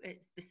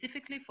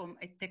specifically from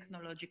a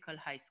technological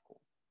high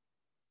school.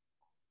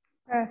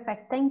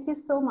 Perfect. Thank you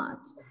so much.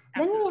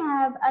 Absolutely. Then we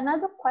have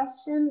another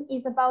question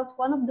is about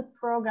one of the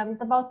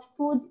programs about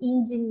food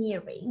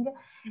engineering.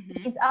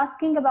 Mm-hmm. It's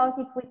asking about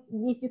if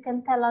you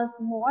can tell us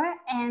more,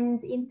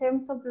 and in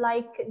terms of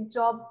like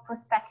job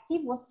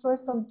perspective, what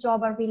sort of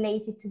job are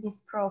related to this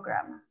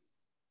program?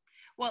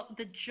 Well,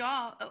 the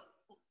job,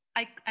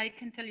 I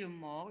can tell you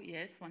more.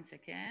 Yes, one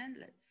second.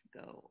 Let's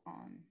go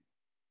on.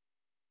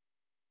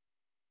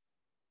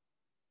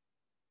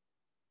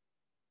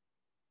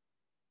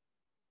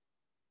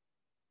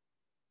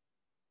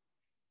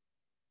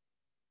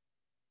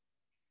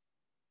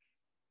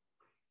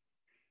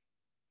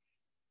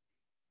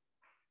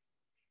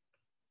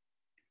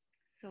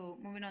 So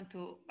moving on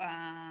to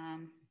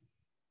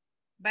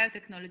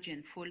biotechnology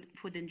and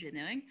food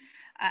engineering.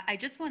 I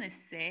just want to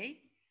say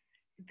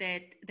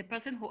that the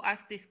person who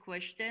asked this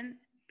question,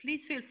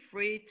 please feel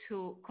free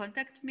to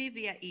contact me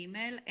via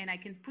email, and I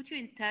can put you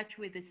in touch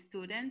with a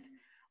student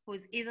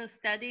who's either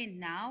studying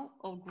now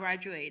or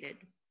graduated.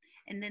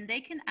 And then they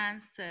can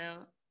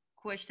answer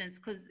questions,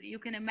 because you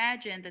can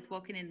imagine that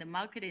working in the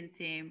marketing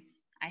team,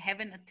 I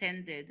haven't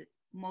attended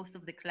most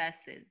of the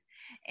classes.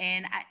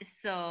 And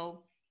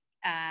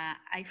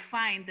I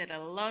find that a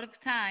lot of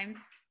times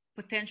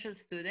potential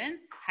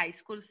students, high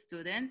school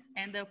students,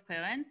 and their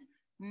parents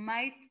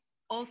might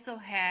also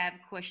have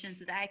questions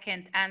that I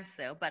can't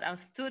answer, but our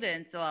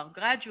students or our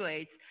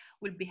graduates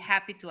will be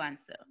happy to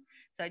answer.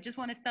 So I just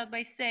want to start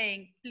by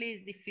saying,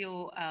 please, if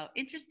you are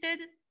interested,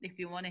 if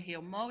you want to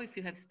hear more, if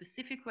you have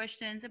specific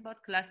questions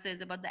about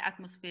classes, about the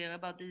atmosphere,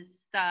 about the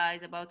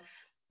size, about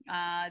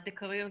the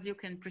careers you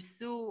can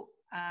pursue,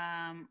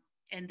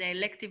 and the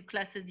elective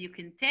classes you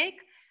can take,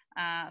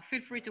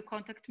 feel free to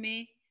contact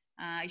me.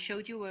 I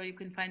showed you where you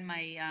can find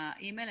my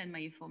email and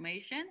my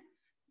information,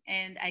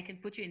 and I can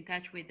put you in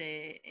touch with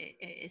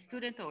a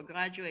student or a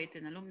graduate,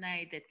 an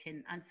alumni that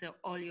can answer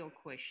all your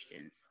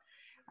questions.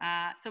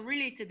 So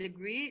really, it's a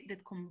degree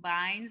that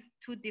combines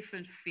two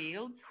different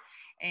fields,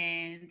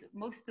 And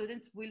most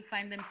students will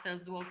find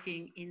themselves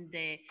working in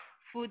the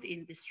food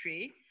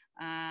industry,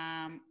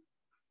 uh,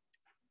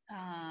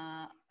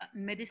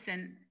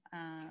 medicine,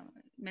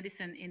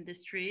 medicine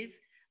industries,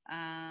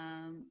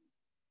 um,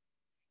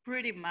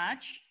 pretty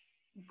much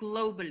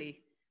globally.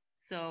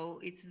 So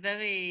it's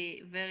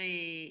very,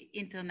 very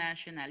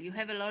international. You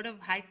have a lot of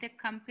high-tech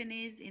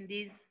companies in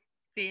these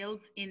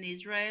fields in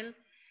Israel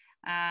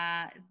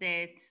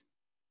that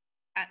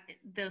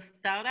they're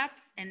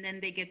startups and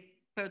then they get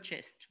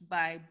purchased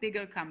by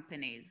bigger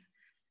companies.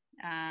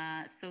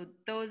 So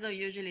those are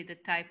usually the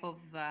type of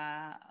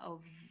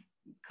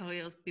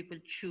careers people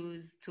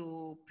choose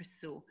to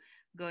pursue,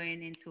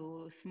 going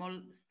into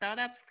small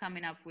startups,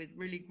 coming up with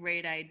really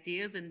great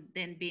ideas, and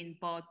then being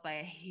bought by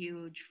a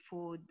huge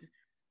food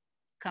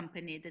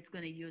company that's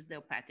going to use their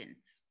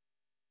patents.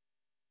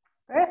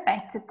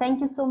 Perfect.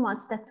 Thank you so much.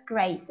 That's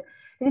great.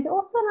 There is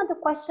also another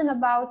question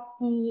about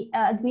the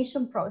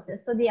admission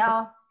process. So they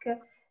ask,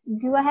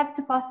 do I have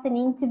to pass an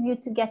interview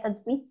to get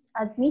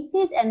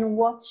admitted, and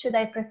what should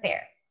I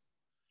prepare?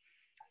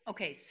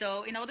 Okay,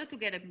 so in order to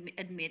get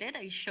admitted,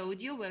 I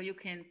showed you where you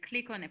can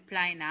click on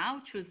apply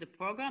now, choose the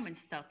program, and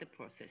start the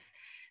process.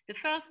 The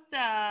first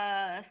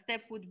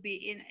step would be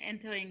in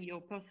entering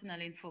your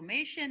personal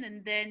information,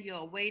 and then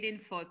you're waiting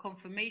for a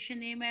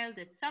confirmation email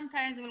that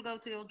sometimes will go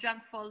to your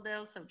junk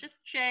folder, so just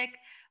check.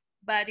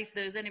 But if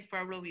there's any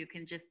problem, you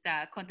can just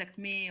contact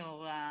me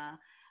or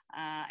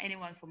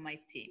anyone from my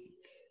team.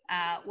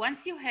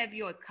 Once you have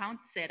your account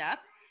set up,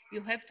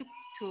 you have to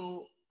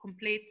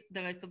complete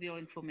the rest of your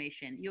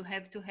information. You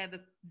have to have a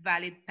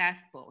valid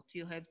passport.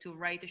 You have to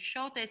write a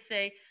short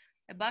essay,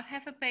 about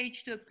half a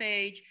page to a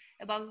page,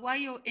 about why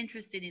you're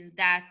interested in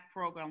that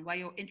program, why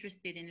you're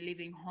interested in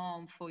leaving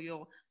home for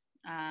your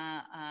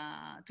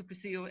to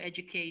pursue your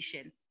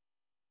education.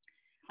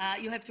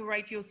 You have to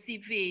write your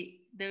CV.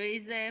 There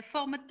is a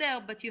format there,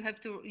 but you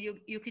have to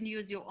you can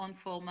use your own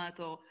format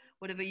or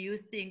whatever you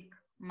think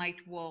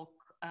might work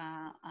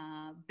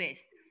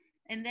best.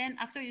 And then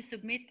after you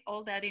submit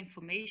all that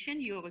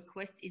information, your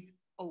request is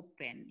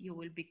open. You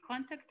will be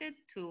contacted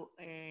to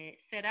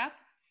set up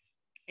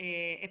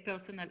a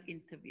personal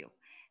interview.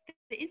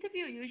 The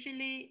interview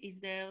usually is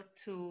there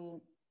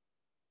to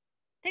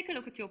take a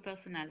look at your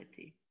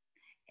personality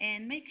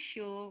and make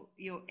sure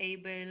you're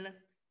able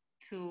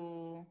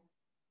to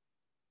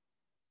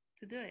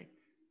do it.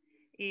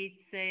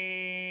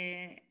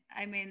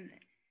 I mean,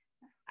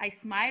 I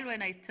smile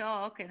when I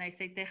talk and I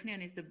say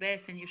Technion is the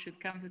best and you should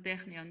come to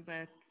Technion,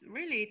 but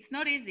really it's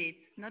not easy.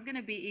 It's not going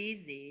to be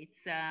easy.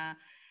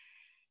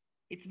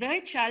 It's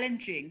very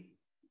challenging.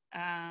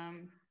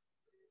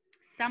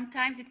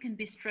 Sometimes it can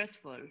be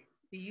stressful.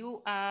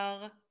 You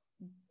are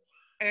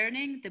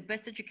earning the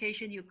best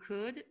education you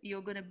could.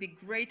 You're going to be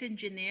great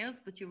engineers,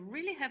 but you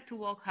really have to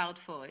work hard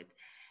for it.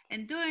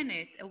 And doing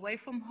it away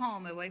from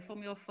home, away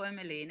from your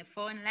family, in a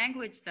foreign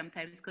language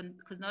sometimes,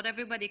 because not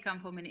everybody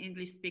comes from an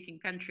English-speaking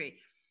country,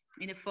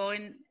 in a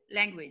foreign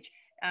language,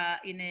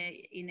 in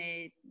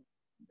a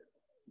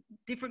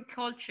different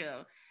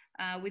culture,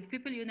 with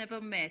people you never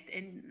met,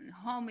 and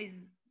home is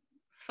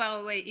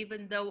far away,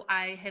 even though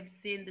I have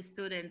seen the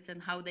students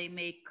and how they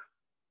make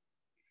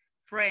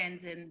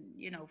friends and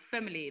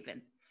family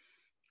even.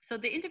 So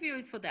the interview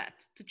is for that,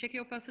 to check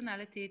your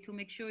personality, to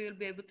make sure you'll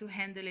be able to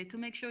handle it, to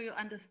make sure you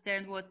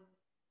understand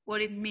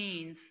what it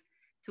means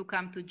to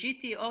come to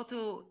GT or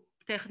to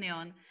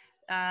Technion,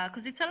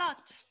 because it's a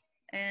lot.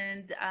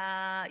 And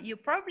you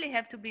probably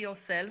have to be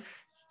yourself.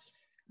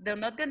 They're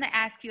not going to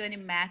ask you any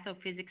math or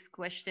physics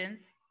questions.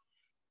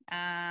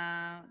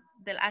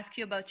 They'll ask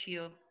you about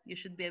you. You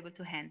should be able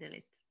to handle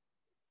it.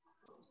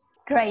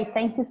 Great.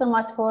 Thank you so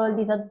much for all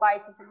these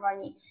advices,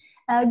 Ronnie.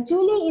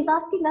 Julie is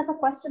asking us a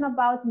question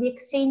about the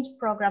exchange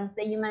programs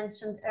that you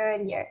mentioned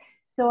earlier.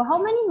 So how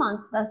many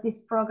months does this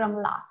program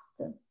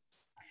last?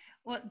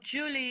 Well,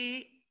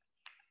 Julie,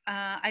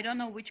 I don't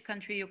know which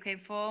country you came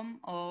from,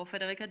 or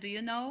Federica, do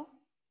you know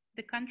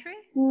the country?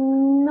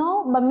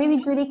 No, but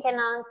maybe Julie can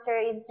answer.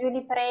 It's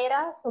Julie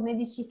Pereira, so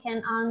maybe she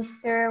can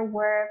answer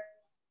where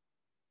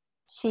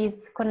she's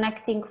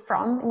connecting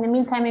from. In the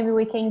meantime, maybe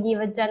we can give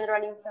a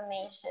general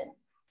information.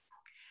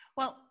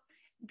 Well,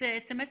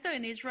 the semester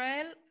in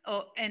Israel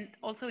and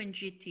also in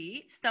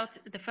GT starts,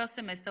 the first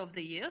semester of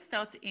the year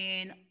starts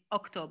in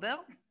October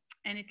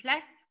and it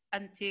lasts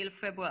until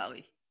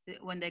February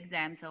when the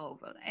exams are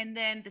over. And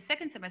then the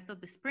second semester,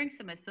 the spring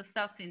semester,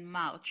 starts in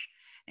March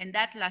and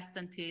that lasts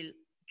until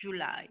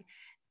July.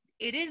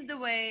 It is the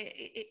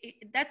way,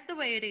 that's the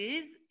way it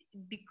is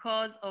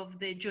because of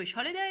the Jewish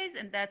holidays,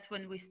 and that's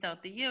when we start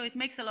the year. It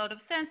makes a lot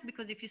of sense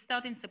because if you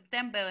start in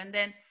September and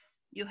then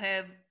you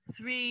have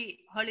 3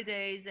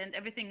 holidays and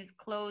everything is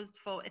closed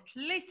for at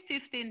least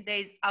 15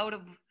 days out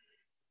of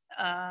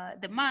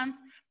the month,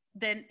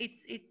 then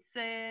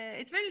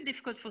it's really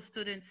difficult for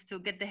students to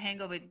get the hang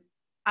of it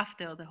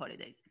after the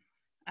holidays.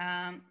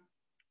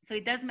 So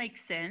it does make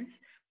sense,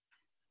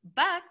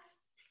 but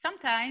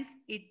sometimes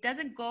it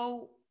doesn't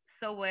go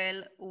so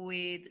well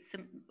with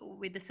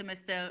the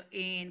semester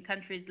in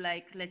countries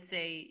like, let's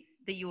say,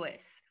 the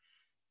US.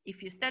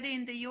 If you study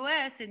in the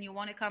US and you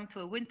want to come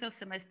to a winter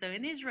semester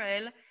in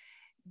Israel,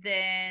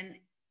 then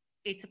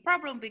it's a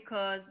problem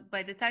because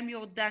by the time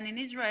you're done in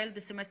Israel,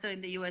 the semester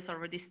in the US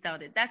already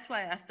started. That's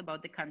why I asked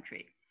about the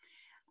country.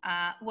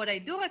 What I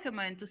do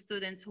recommend to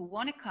students who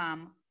want to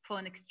come for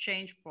an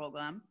exchange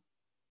program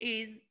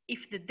is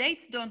if the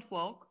dates don't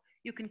work,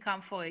 you can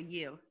come for a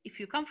year. If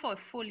you come for a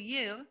full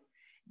year,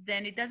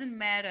 then it doesn't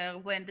matter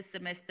when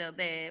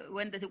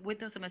when the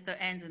winter semester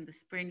ends and the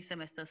spring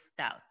semester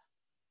starts.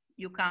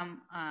 You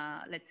come,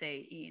 let's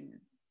say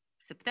in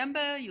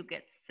September, you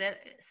get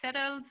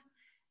settled,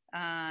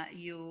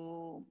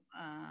 you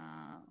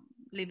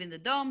live in the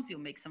dorms, you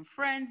make some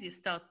friends, you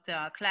start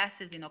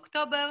classes in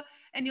October,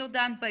 and you're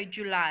done by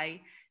July.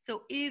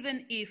 So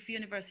even if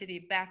university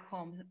back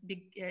home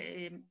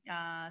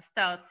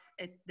starts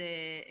at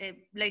the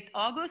late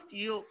August,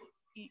 you're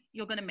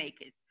going to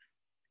make it.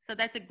 So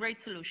that's a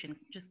great solution.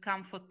 Just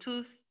come for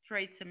 2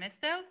 straight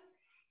semesters,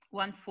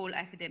 1 full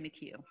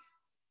academic year.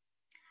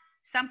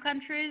 Some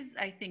countries,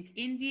 I think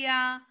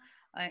India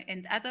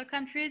and other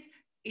countries,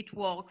 it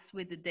works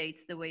with the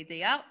dates the way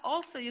they are.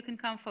 Also, you can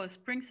come for a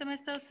spring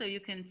semester, so you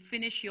can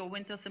finish your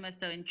winter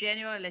semester in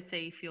January. Let's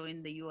say if you're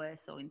in the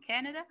US or in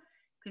Canada,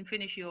 you can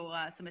finish your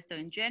semester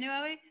in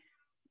January,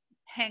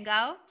 hang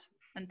out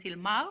until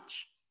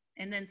March,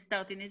 and then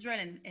start in Israel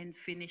and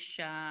finish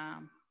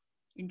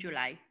in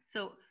July.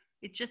 So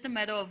it's just a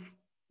matter of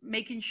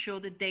making sure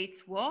the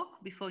dates work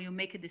before you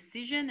make a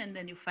decision, and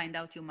then you find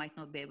out you might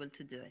not be able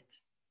to do it.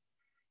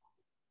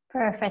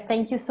 Perfect.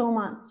 Thank you so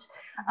much.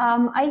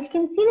 I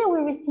can see that we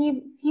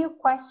received few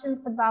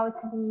questions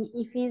about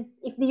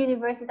if the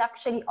university is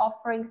actually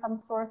offering some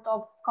sort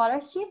of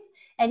scholarship,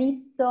 and if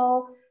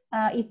so,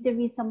 if there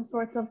is some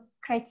sort of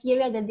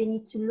criteria that they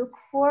need to look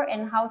for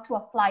and how to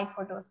apply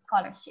for those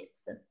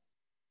scholarships.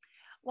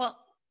 Well,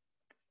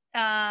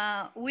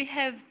 I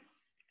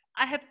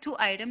have 2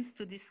 items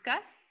to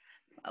discuss.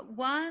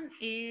 One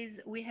is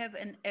we have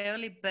an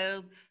early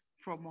birds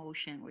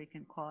promotion, we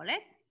can call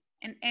it.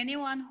 And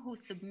anyone who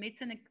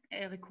submits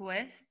a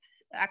request,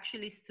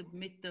 actually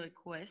submit the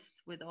request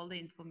with all the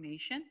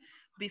information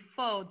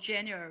before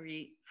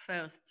January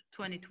 1st,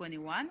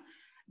 2021,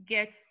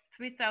 gets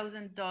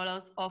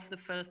 $3,000 off the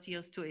first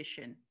year's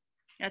tuition.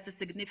 That's a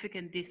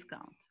significant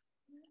discount.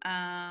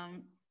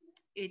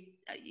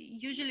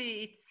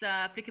 Usually it's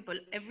applicable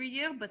every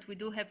year, but we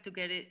do have to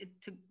get it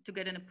to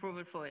get an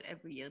approval for it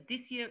every year.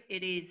 This year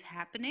it is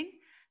happening.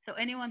 So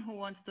anyone who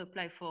wants to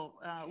apply for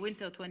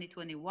winter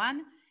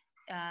 2021,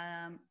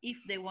 if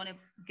they want to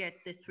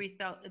get the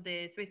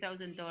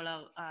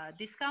 $3,000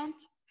 discount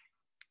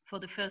for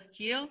the first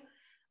year,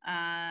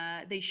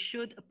 they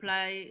should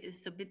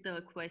submit the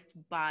request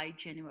by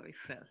January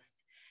 1st.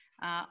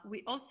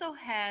 We also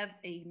have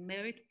a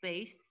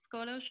merit-based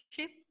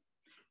scholarship,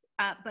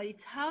 but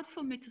it's hard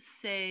for me to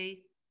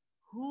say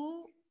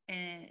who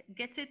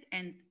gets it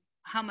and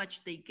how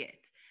much they get,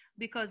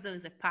 because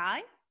there's a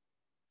pie,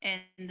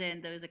 and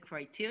then there's a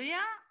criteria,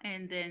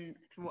 and then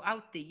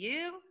throughout the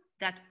year,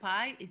 that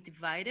pie is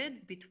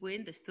divided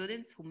between the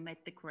students who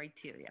met the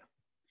criteria.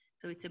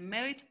 So it's a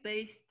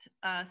merit-based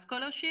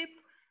scholarship,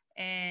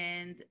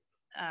 and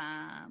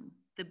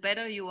the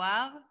better you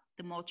are,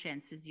 the more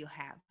chances you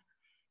have.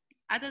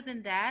 Other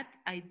than that,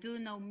 I do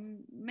know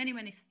many,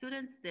 many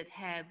students that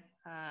have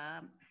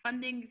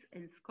fundings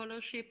and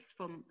scholarships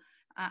from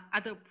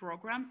other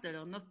programs that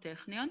are not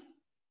Technion.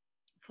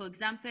 For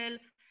example,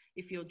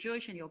 if you're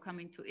Jewish and you're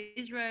coming to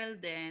Israel,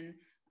 then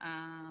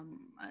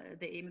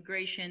the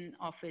immigration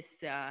office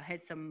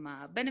has some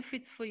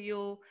benefits for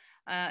you.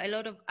 A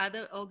lot of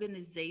other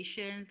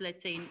organizations,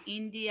 let's say in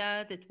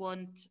India, that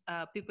want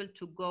people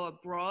to go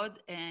abroad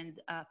and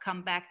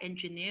come back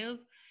engineers,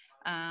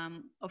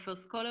 offer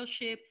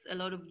scholarships. A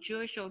lot of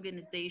Jewish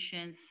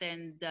organizations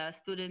send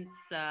students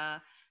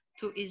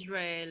to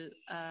Israel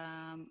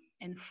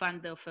and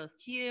fund their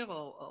first year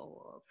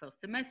or first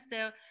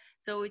semester.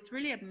 So it's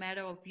really a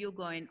matter of you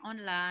going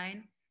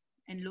online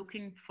and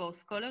looking for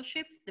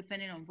scholarships,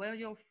 depending on where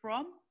you're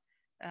from,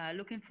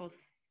 looking for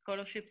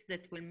scholarships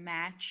that will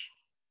match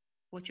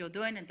what you're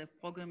doing and the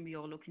program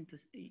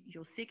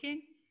you're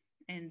seeking.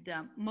 And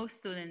most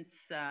students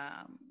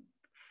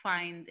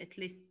find at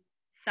least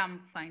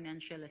some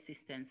financial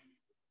assistance.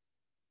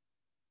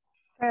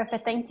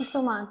 Perfect, thank you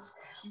so much.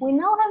 We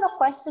now have a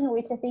question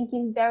which I think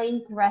is very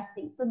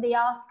interesting. So they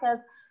ask us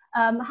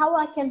how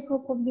I can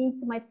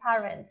convince my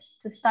parents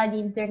to study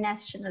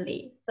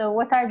internationally. So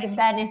what are the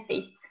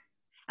benefits?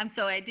 I'm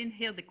sorry, I didn't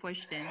hear the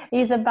question.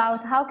 It's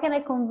about how can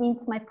I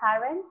convince my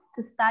parents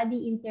to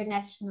study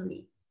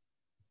internationally?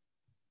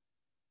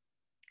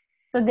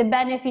 So the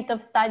benefit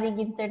of studying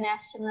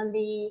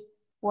internationally,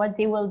 what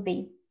they will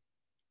be.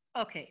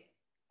 Okay.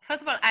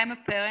 First of all, I'm a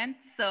parent,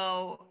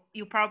 so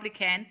you probably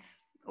can't.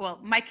 Well,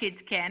 my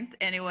kids can't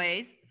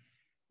anyways.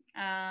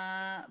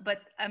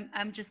 But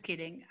I'm just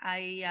kidding.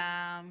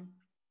 I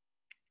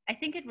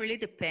think it really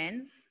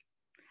depends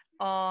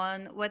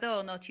on whether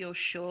or not you're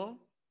sure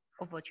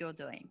of what you're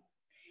doing.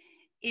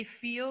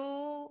 If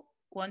you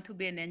want to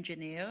be an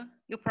engineer,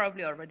 you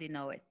probably already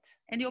know it.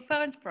 And your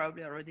parents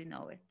probably already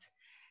know it.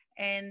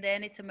 And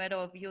then it's a matter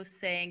of you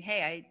saying,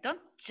 hey, I don't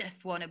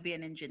just want to be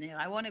an engineer.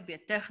 I want to be a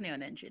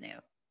Technion engineer.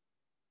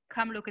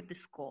 Come look at the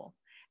school.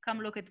 Come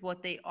look at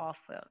what they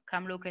offer.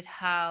 Come look at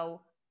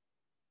how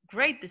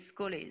great the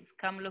school is.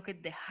 Come look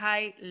at the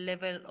high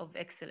level of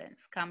excellence.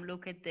 Come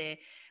look at the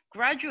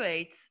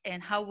graduates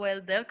and how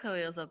well their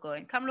careers are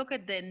going. Come look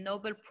at the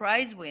Nobel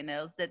Prize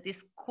winners that this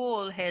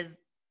school has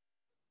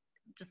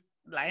just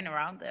lying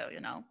around there,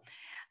 you know.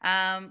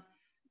 Um,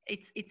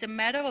 it's a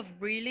matter of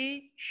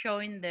really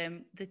showing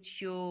them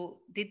that you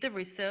did the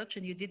research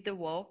and you did the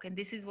work, and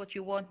this is what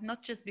you want,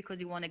 not just because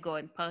you want to go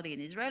and party in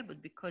Israel,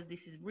 but because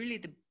this is really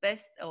the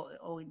best,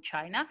 or in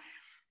China,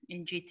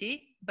 in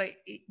GT, but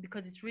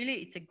because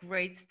it's a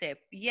great step.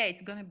 Yeah,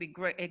 it's going to be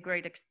a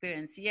great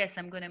experience. Yes,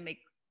 I'm going to make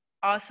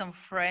awesome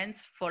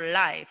friends for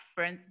life,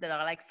 friends that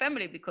are like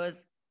family because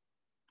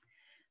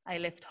I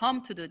left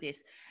home to do this.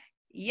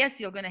 Yes,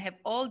 you're going to have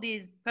all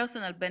these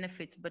personal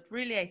benefits, but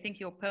really, I think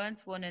your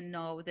parents want to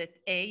know that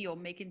A, you're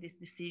making this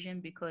decision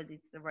because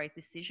it's the right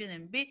decision,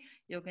 and B,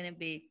 you're going to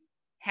be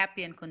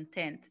happy and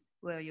content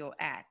where you're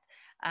at.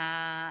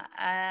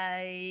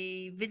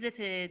 I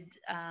visited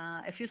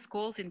a few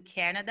schools in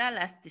Canada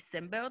last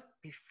December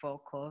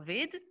before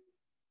COVID,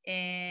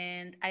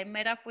 and I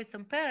met up with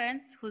some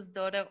parents whose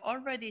daughter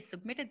already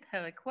submitted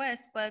her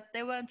request, but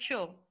they weren't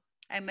sure.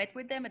 I met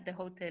with them at the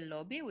hotel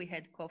lobby. We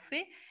had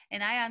coffee,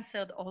 and I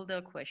answered all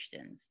their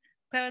questions,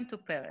 parent to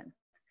parent.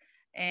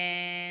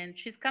 And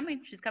she's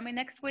coming. She's coming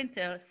next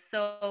winter.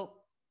 So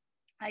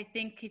I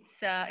think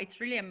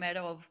it's really a matter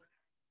of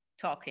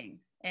talking.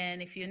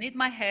 And if you need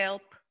my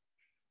help,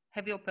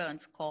 have your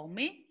parents call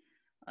me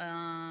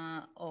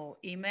or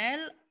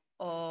email,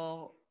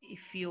 or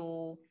if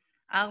you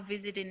are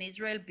visiting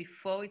Israel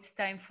before it's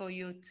time for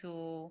you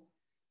to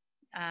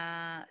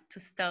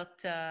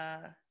start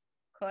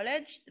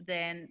college,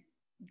 then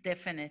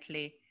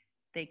definitely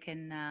they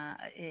can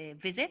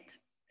visit,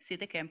 see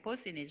the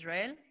campus in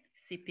Israel,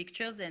 see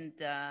pictures and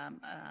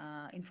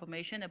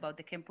information about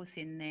the campus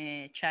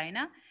in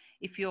China.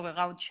 If you're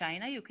around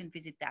China, you can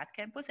visit that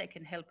campus. I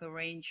can help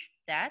arrange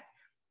that.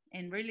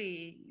 And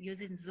really,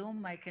 using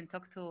Zoom, I can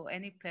talk to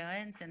any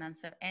parents and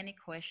answer any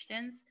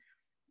questions.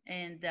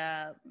 And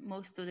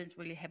most students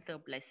really have their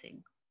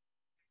blessing.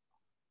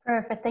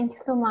 Perfect. Thank you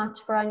so much,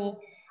 Ronnie.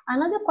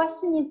 Another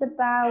question is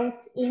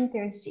about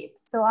internships.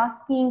 So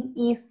asking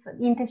if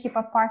internship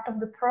are part of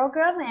the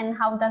program and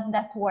how does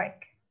that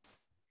work?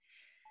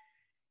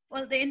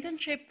 Well, the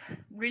internship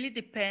really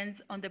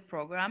depends on the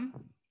program.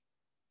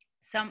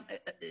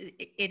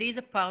 It is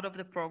a part of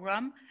the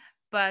program,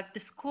 but the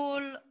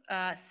school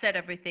set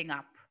everything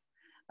up.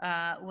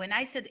 When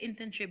I said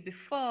internship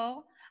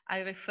before, I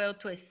referred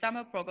to a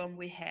summer program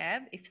we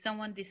have. If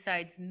someone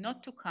decides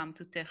not to come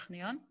to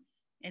Technion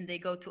and they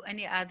go to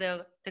any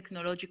other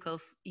technological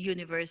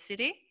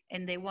university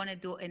and they want to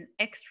do an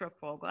extra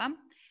program,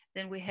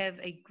 then we have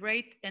a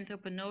great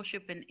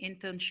entrepreneurship and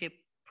internship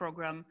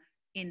program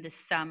in the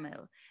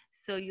summer.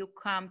 So you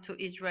come to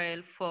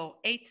Israel for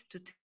 8 to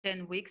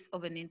 10 weeks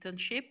of an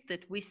internship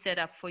that we set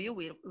up for you.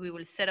 We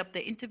will set up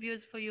the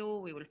interviews for you.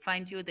 We will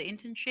find you the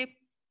internship.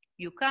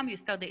 You come, you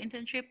start the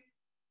internship,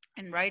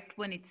 and right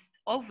when it's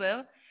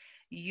over,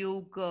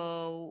 you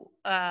go,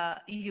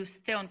 you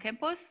stay on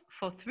campus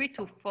for 3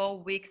 to 4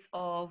 weeks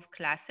of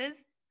classes.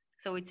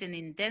 So it's an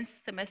intense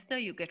semester.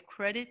 You get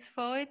credits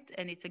for it,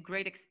 and it's a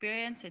great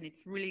experience, and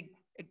it's really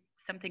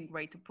something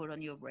great to put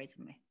on your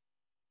resume.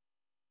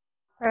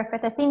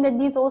 Perfect. I think that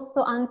this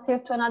also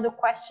answered to another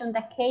question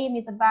that came,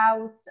 is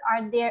about,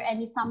 are there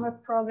any summer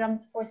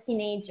programs for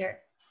teenagers?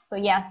 So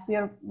yes,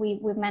 we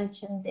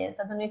mentioned this.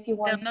 I don't know if you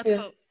want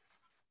to.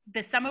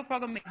 The summer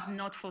program is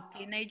not for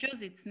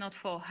teenagers. It's not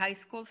for high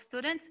school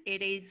students.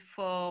 It is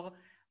for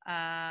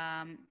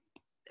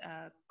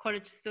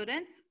college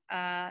students.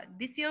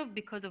 This year,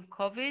 because of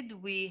COVID,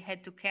 we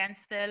had to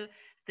cancel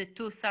the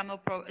two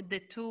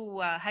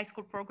high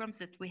school programs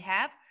that we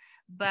have,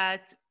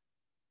 but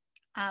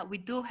we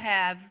do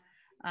have,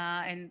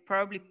 and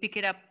probably pick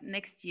it up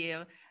next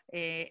year,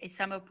 a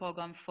summer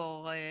program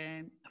for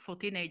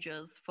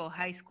teenagers, for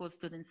high school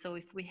students. So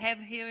if we have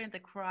here in the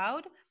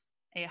crowd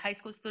high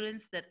school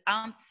students that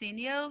aren't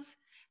seniors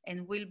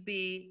and will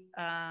be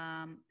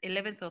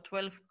 11th or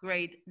 12th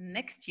grade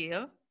next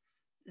year,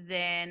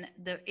 then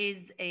there is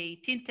a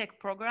teen tech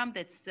program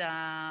that's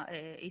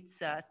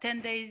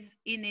 10 days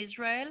in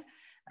Israel.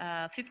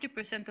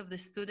 50% of the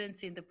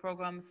students in the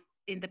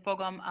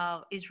program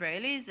are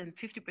Israelis, and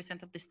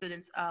 50% of the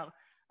students are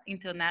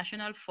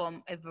international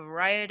from a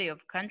variety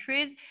of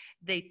countries.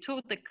 They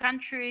tour the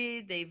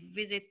country. They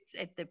visit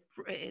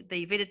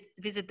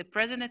the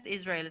president.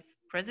 Israel's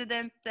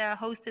president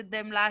hosted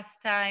them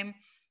last time.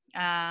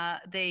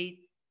 They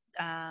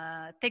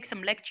take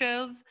some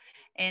lectures,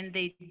 and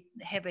they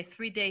have a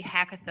 3-day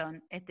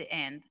hackathon at the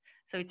end.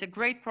 So it's a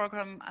great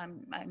program.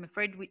 I'm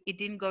afraid it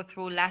didn't go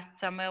through last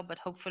summer, but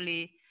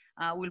hopefully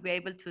we'll be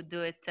able to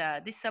do it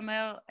this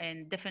summer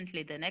and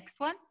definitely the next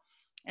one.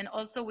 And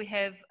also we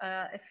have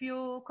a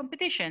few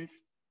competitions.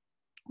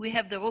 We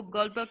have the Rube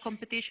Goldberg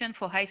competition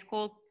for high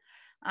school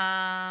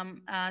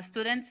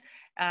students,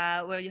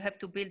 where you have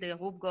to build a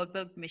Rube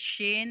Goldberg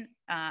machine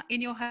in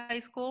your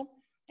high school,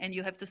 and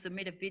you have to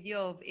submit a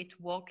video of it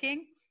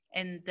working,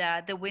 and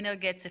the winner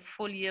gets a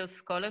full year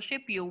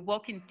scholarship. You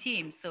work in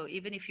teams, so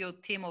even if you're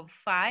a team of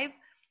 5,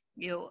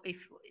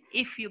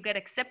 if you get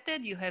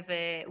accepted, you have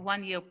a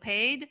 1 year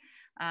paid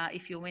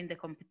if you win the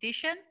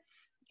competition.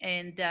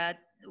 And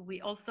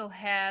we also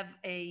have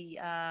a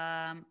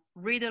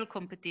riddle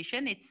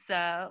competition. It's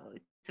a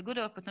good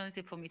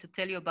opportunity for me to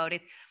tell you about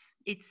it.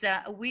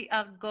 We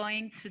are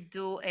going to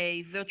do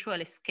a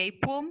virtual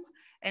escape room,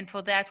 and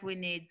for that we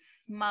need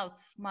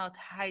smart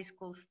high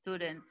school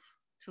students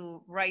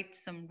to write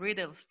some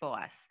riddles for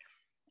us.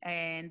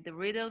 And the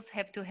riddles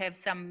have to have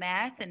some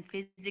math and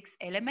physics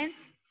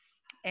elements.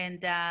 And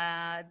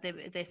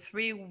the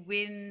three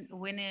winning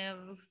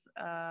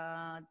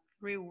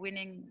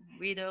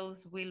riddles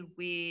will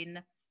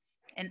win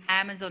an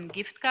Amazon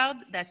gift card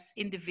that's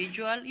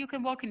individual. You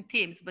can work in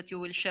teams, but you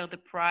will share the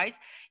prize.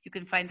 You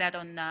can find that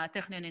on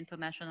Technion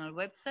International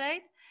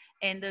website.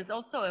 And there's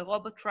also a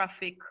robot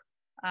traffic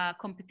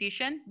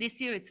competition.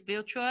 This year it's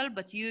virtual,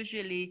 but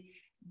usually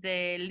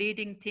the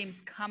leading teams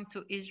come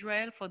to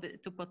Israel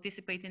to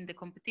participate in the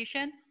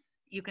competition.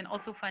 You can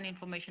also find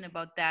information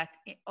about that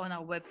on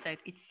our website.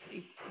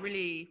 It's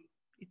really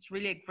a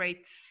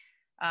great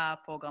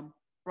program,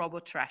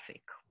 robot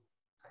traffic.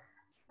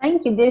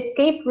 Thank you. The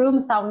escape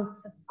room sounds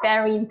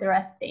very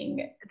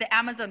interesting. The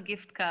Amazon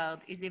gift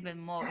card is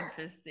even more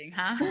interesting,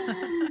 huh?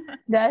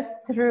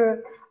 That's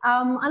true.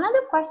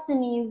 Another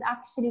question is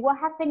actually, what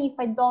happens if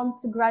I don't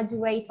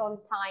graduate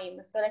on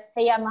time? So let's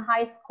say I'm a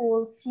high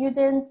school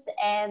student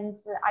and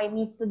I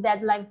missed the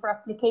deadline for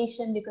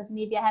application because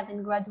maybe I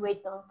haven't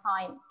graduated on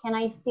time. Can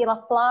I still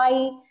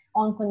apply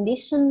on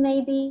condition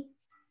maybe?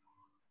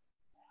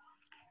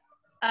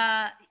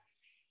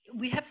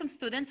 We have some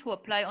students who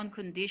apply on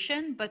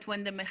condition, but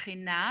when the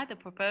mechina, the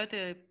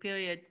preparatory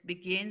period,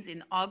 begins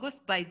in August,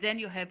 by then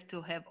you have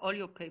to have all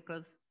your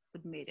papers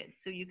submitted.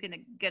 So you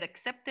can get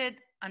accepted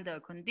under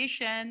a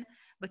condition,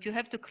 but you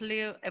have to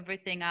clear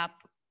everything up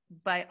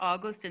by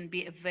August and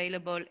be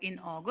available in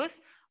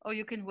August, or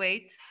you can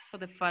wait for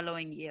the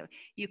following year.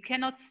 You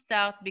cannot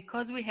start,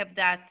 because we have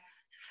that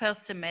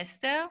first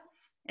semester,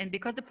 and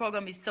because the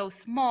program is so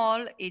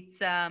small, it's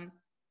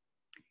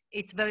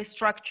very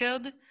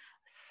structured.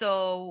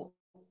 So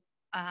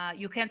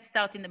you can't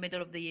start in the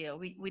middle of the year.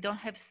 We don't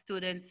have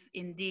students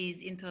in these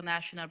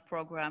international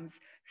programs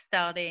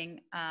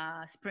starting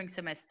spring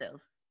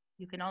semesters.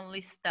 You can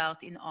only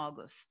start in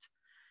August.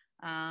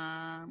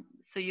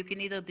 So you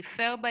can either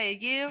defer by a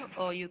year,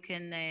 or you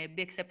can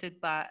be accepted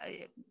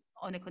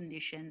on a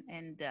condition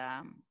and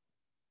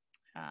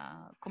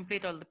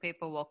complete all the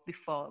paperwork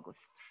before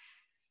August.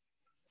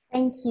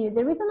 Thank you.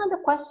 There is another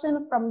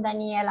question from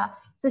Daniela.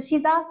 So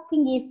she's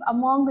asking if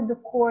among the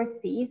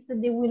courses,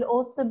 there will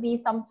also be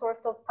some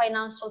sort of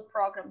financial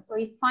program. So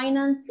if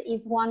finance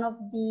is one of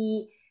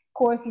the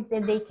courses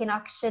that they can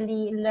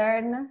actually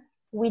learn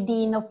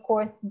within, of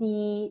course,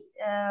 the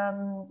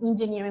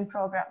engineering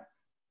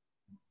programs.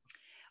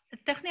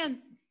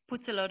 Technion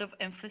puts a lot of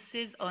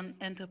emphasis on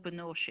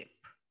entrepreneurship.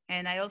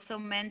 And I also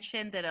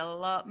mentioned that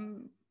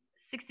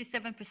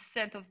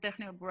 67% of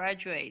Technion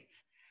graduates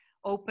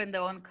open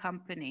their own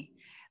company.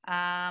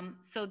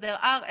 So there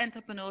are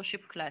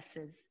entrepreneurship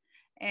classes,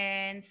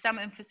 and some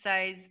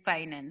emphasize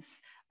finance.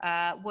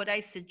 What I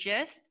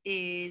suggest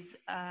is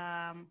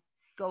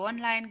go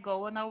online,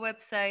 go on our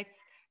website,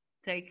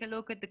 take a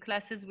look at the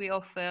classes we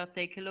offer,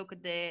 take a look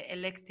at the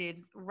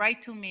electives,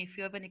 write to me if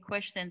you have any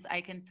questions.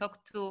 I can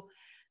talk to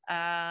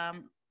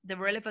the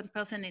relevant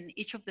person in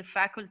each of the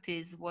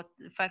faculties, what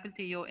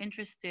faculty you're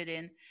interested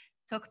in,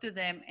 talk to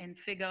them and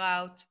figure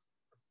out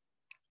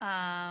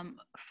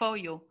for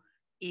you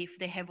if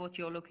they have what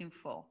you're looking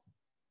for.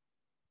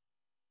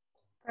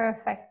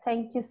 Perfect.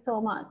 Thank you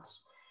so much.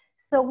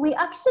 So we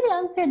actually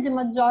answered the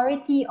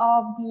majority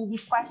of the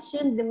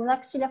questions. There was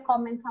actually a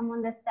comment,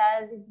 someone that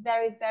says it's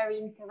very, very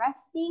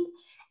interesting.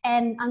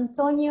 And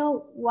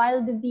Antonio,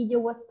 while the video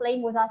was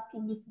playing, was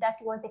asking if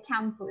that was a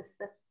campus,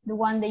 the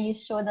one that you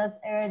showed us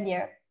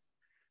earlier.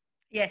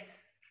 Yes.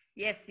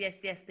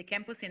 The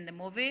campus in the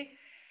movie.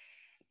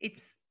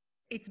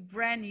 It's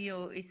brand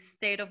new. It's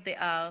state of the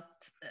art.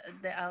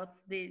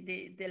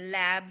 The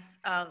labs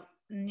are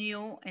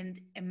new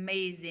and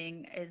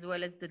amazing, as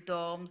well as the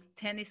dorms,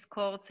 tennis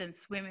courts and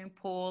swimming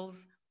pools.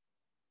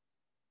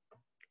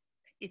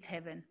 It's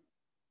heaven.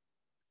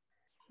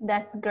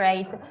 That's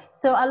great.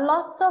 So a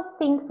lot of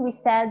things we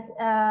said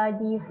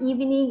this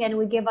evening, and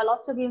we gave a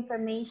lot of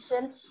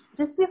information.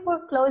 Just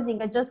before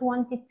closing, I just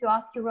wanted to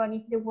ask you, Ron,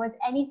 if there was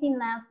anything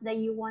else that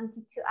you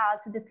wanted to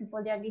add to the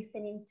people that are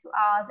listening to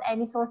us,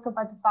 any sort of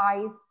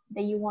advice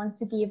that you want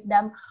to give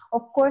them.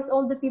 Of course,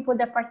 all the people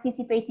that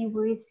participated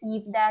will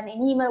receive then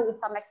an email with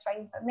some extra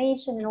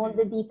information and all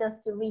the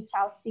details to reach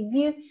out to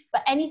you.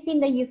 But anything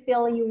that you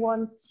feel you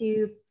want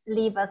to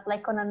leave us,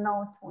 like on a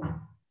note?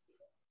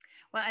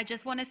 Well, I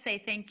just want to say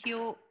thank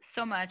you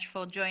so much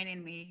for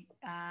joining me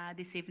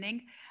this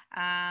evening.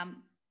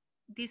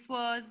 this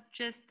was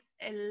just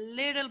a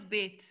little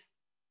bit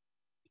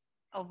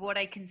of what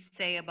I can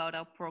say about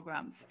our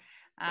programs.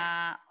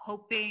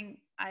 Hoping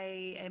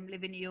I am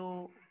leaving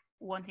you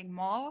wanting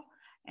more,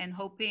 and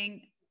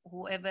hoping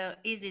whoever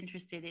is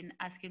interested in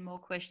asking more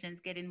questions,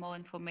 getting more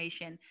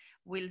information,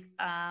 will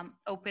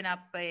open up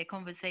a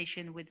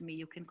conversation with me.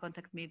 You can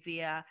contact me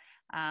via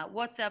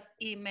WhatsApp,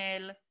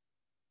 email.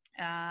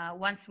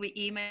 Once we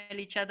email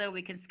each other,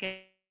 we can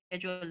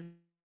schedule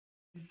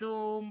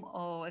Zoom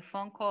or a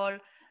phone call.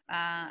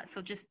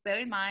 So just bear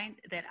in mind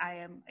that I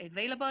am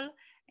available,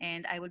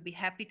 and I will be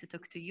happy to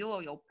talk to you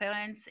or your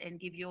parents and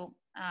give you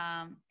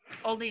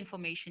all the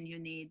information you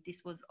need.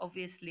 This was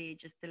obviously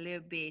just a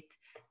little bit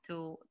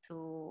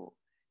to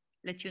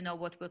let you know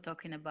what we're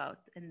talking about,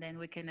 and then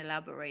we can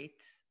elaborate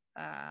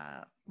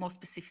more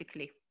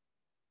specifically.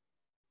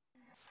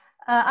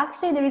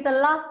 Actually, there is a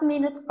last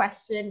minute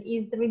question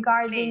is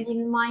regarding Please.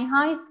 in my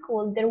high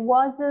school, there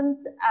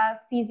wasn't a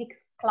physics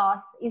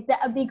class. Is that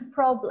a big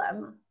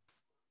problem?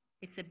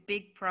 It's a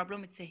big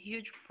problem. It's a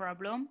huge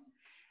problem.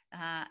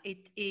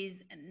 It is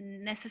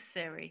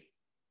necessary.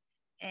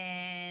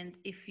 And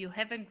if you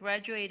haven't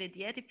graduated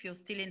yet, if you're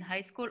still in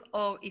high school,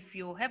 or if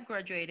you have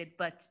graduated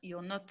but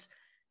you're not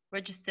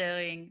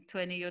registering to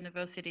any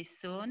university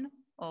soon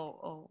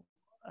or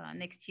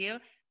next year,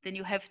 then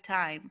you have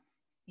time.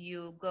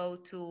 You go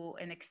to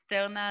an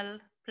external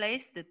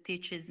place that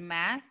teaches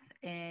math,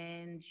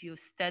 and you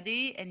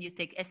study and you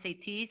take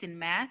SATs in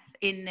math,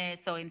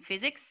 in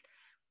physics,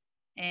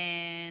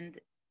 and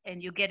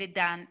you get it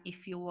done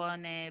if you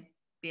want to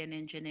be an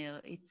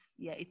engineer.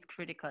 It's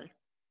critical.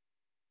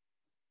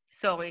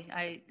 Sorry,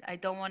 I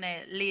don't want to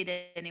lead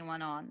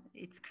anyone on.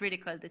 It's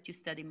critical that you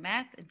study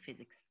math and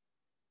physics.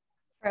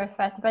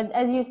 Perfect. But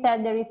as you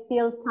said, there is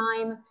still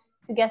time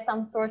to get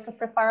some sort of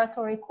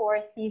preparatory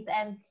courses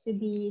and to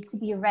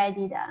be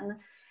ready then.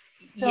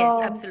 So, yes,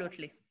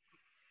 absolutely.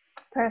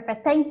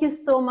 Perfect. Thank you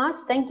so much.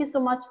 Thank you so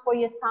much for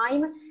your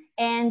time.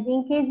 And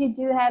in case you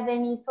do have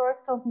any sort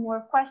of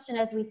more question,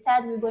 as we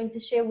said, we're going to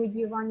share with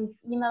you Ronnie's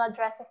email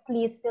address. So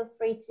please feel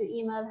free to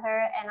email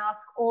her and ask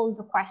all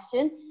the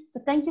questions. So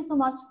thank you so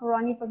much,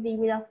 Ronnie, for being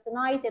with us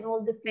tonight, and all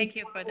the people Thank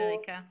you,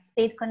 Federica. who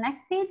stayed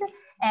connected.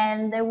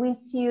 And I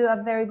wish you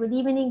a very good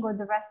evening or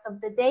the rest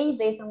of the day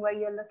based on where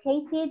you're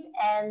located.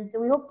 And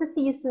we hope to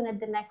see you soon at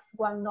the next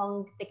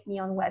Guangdong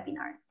Technion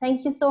webinar.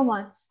 Thank you so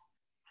much.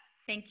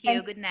 Thank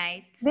you. Good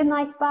night. Good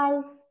night.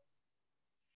 Bye.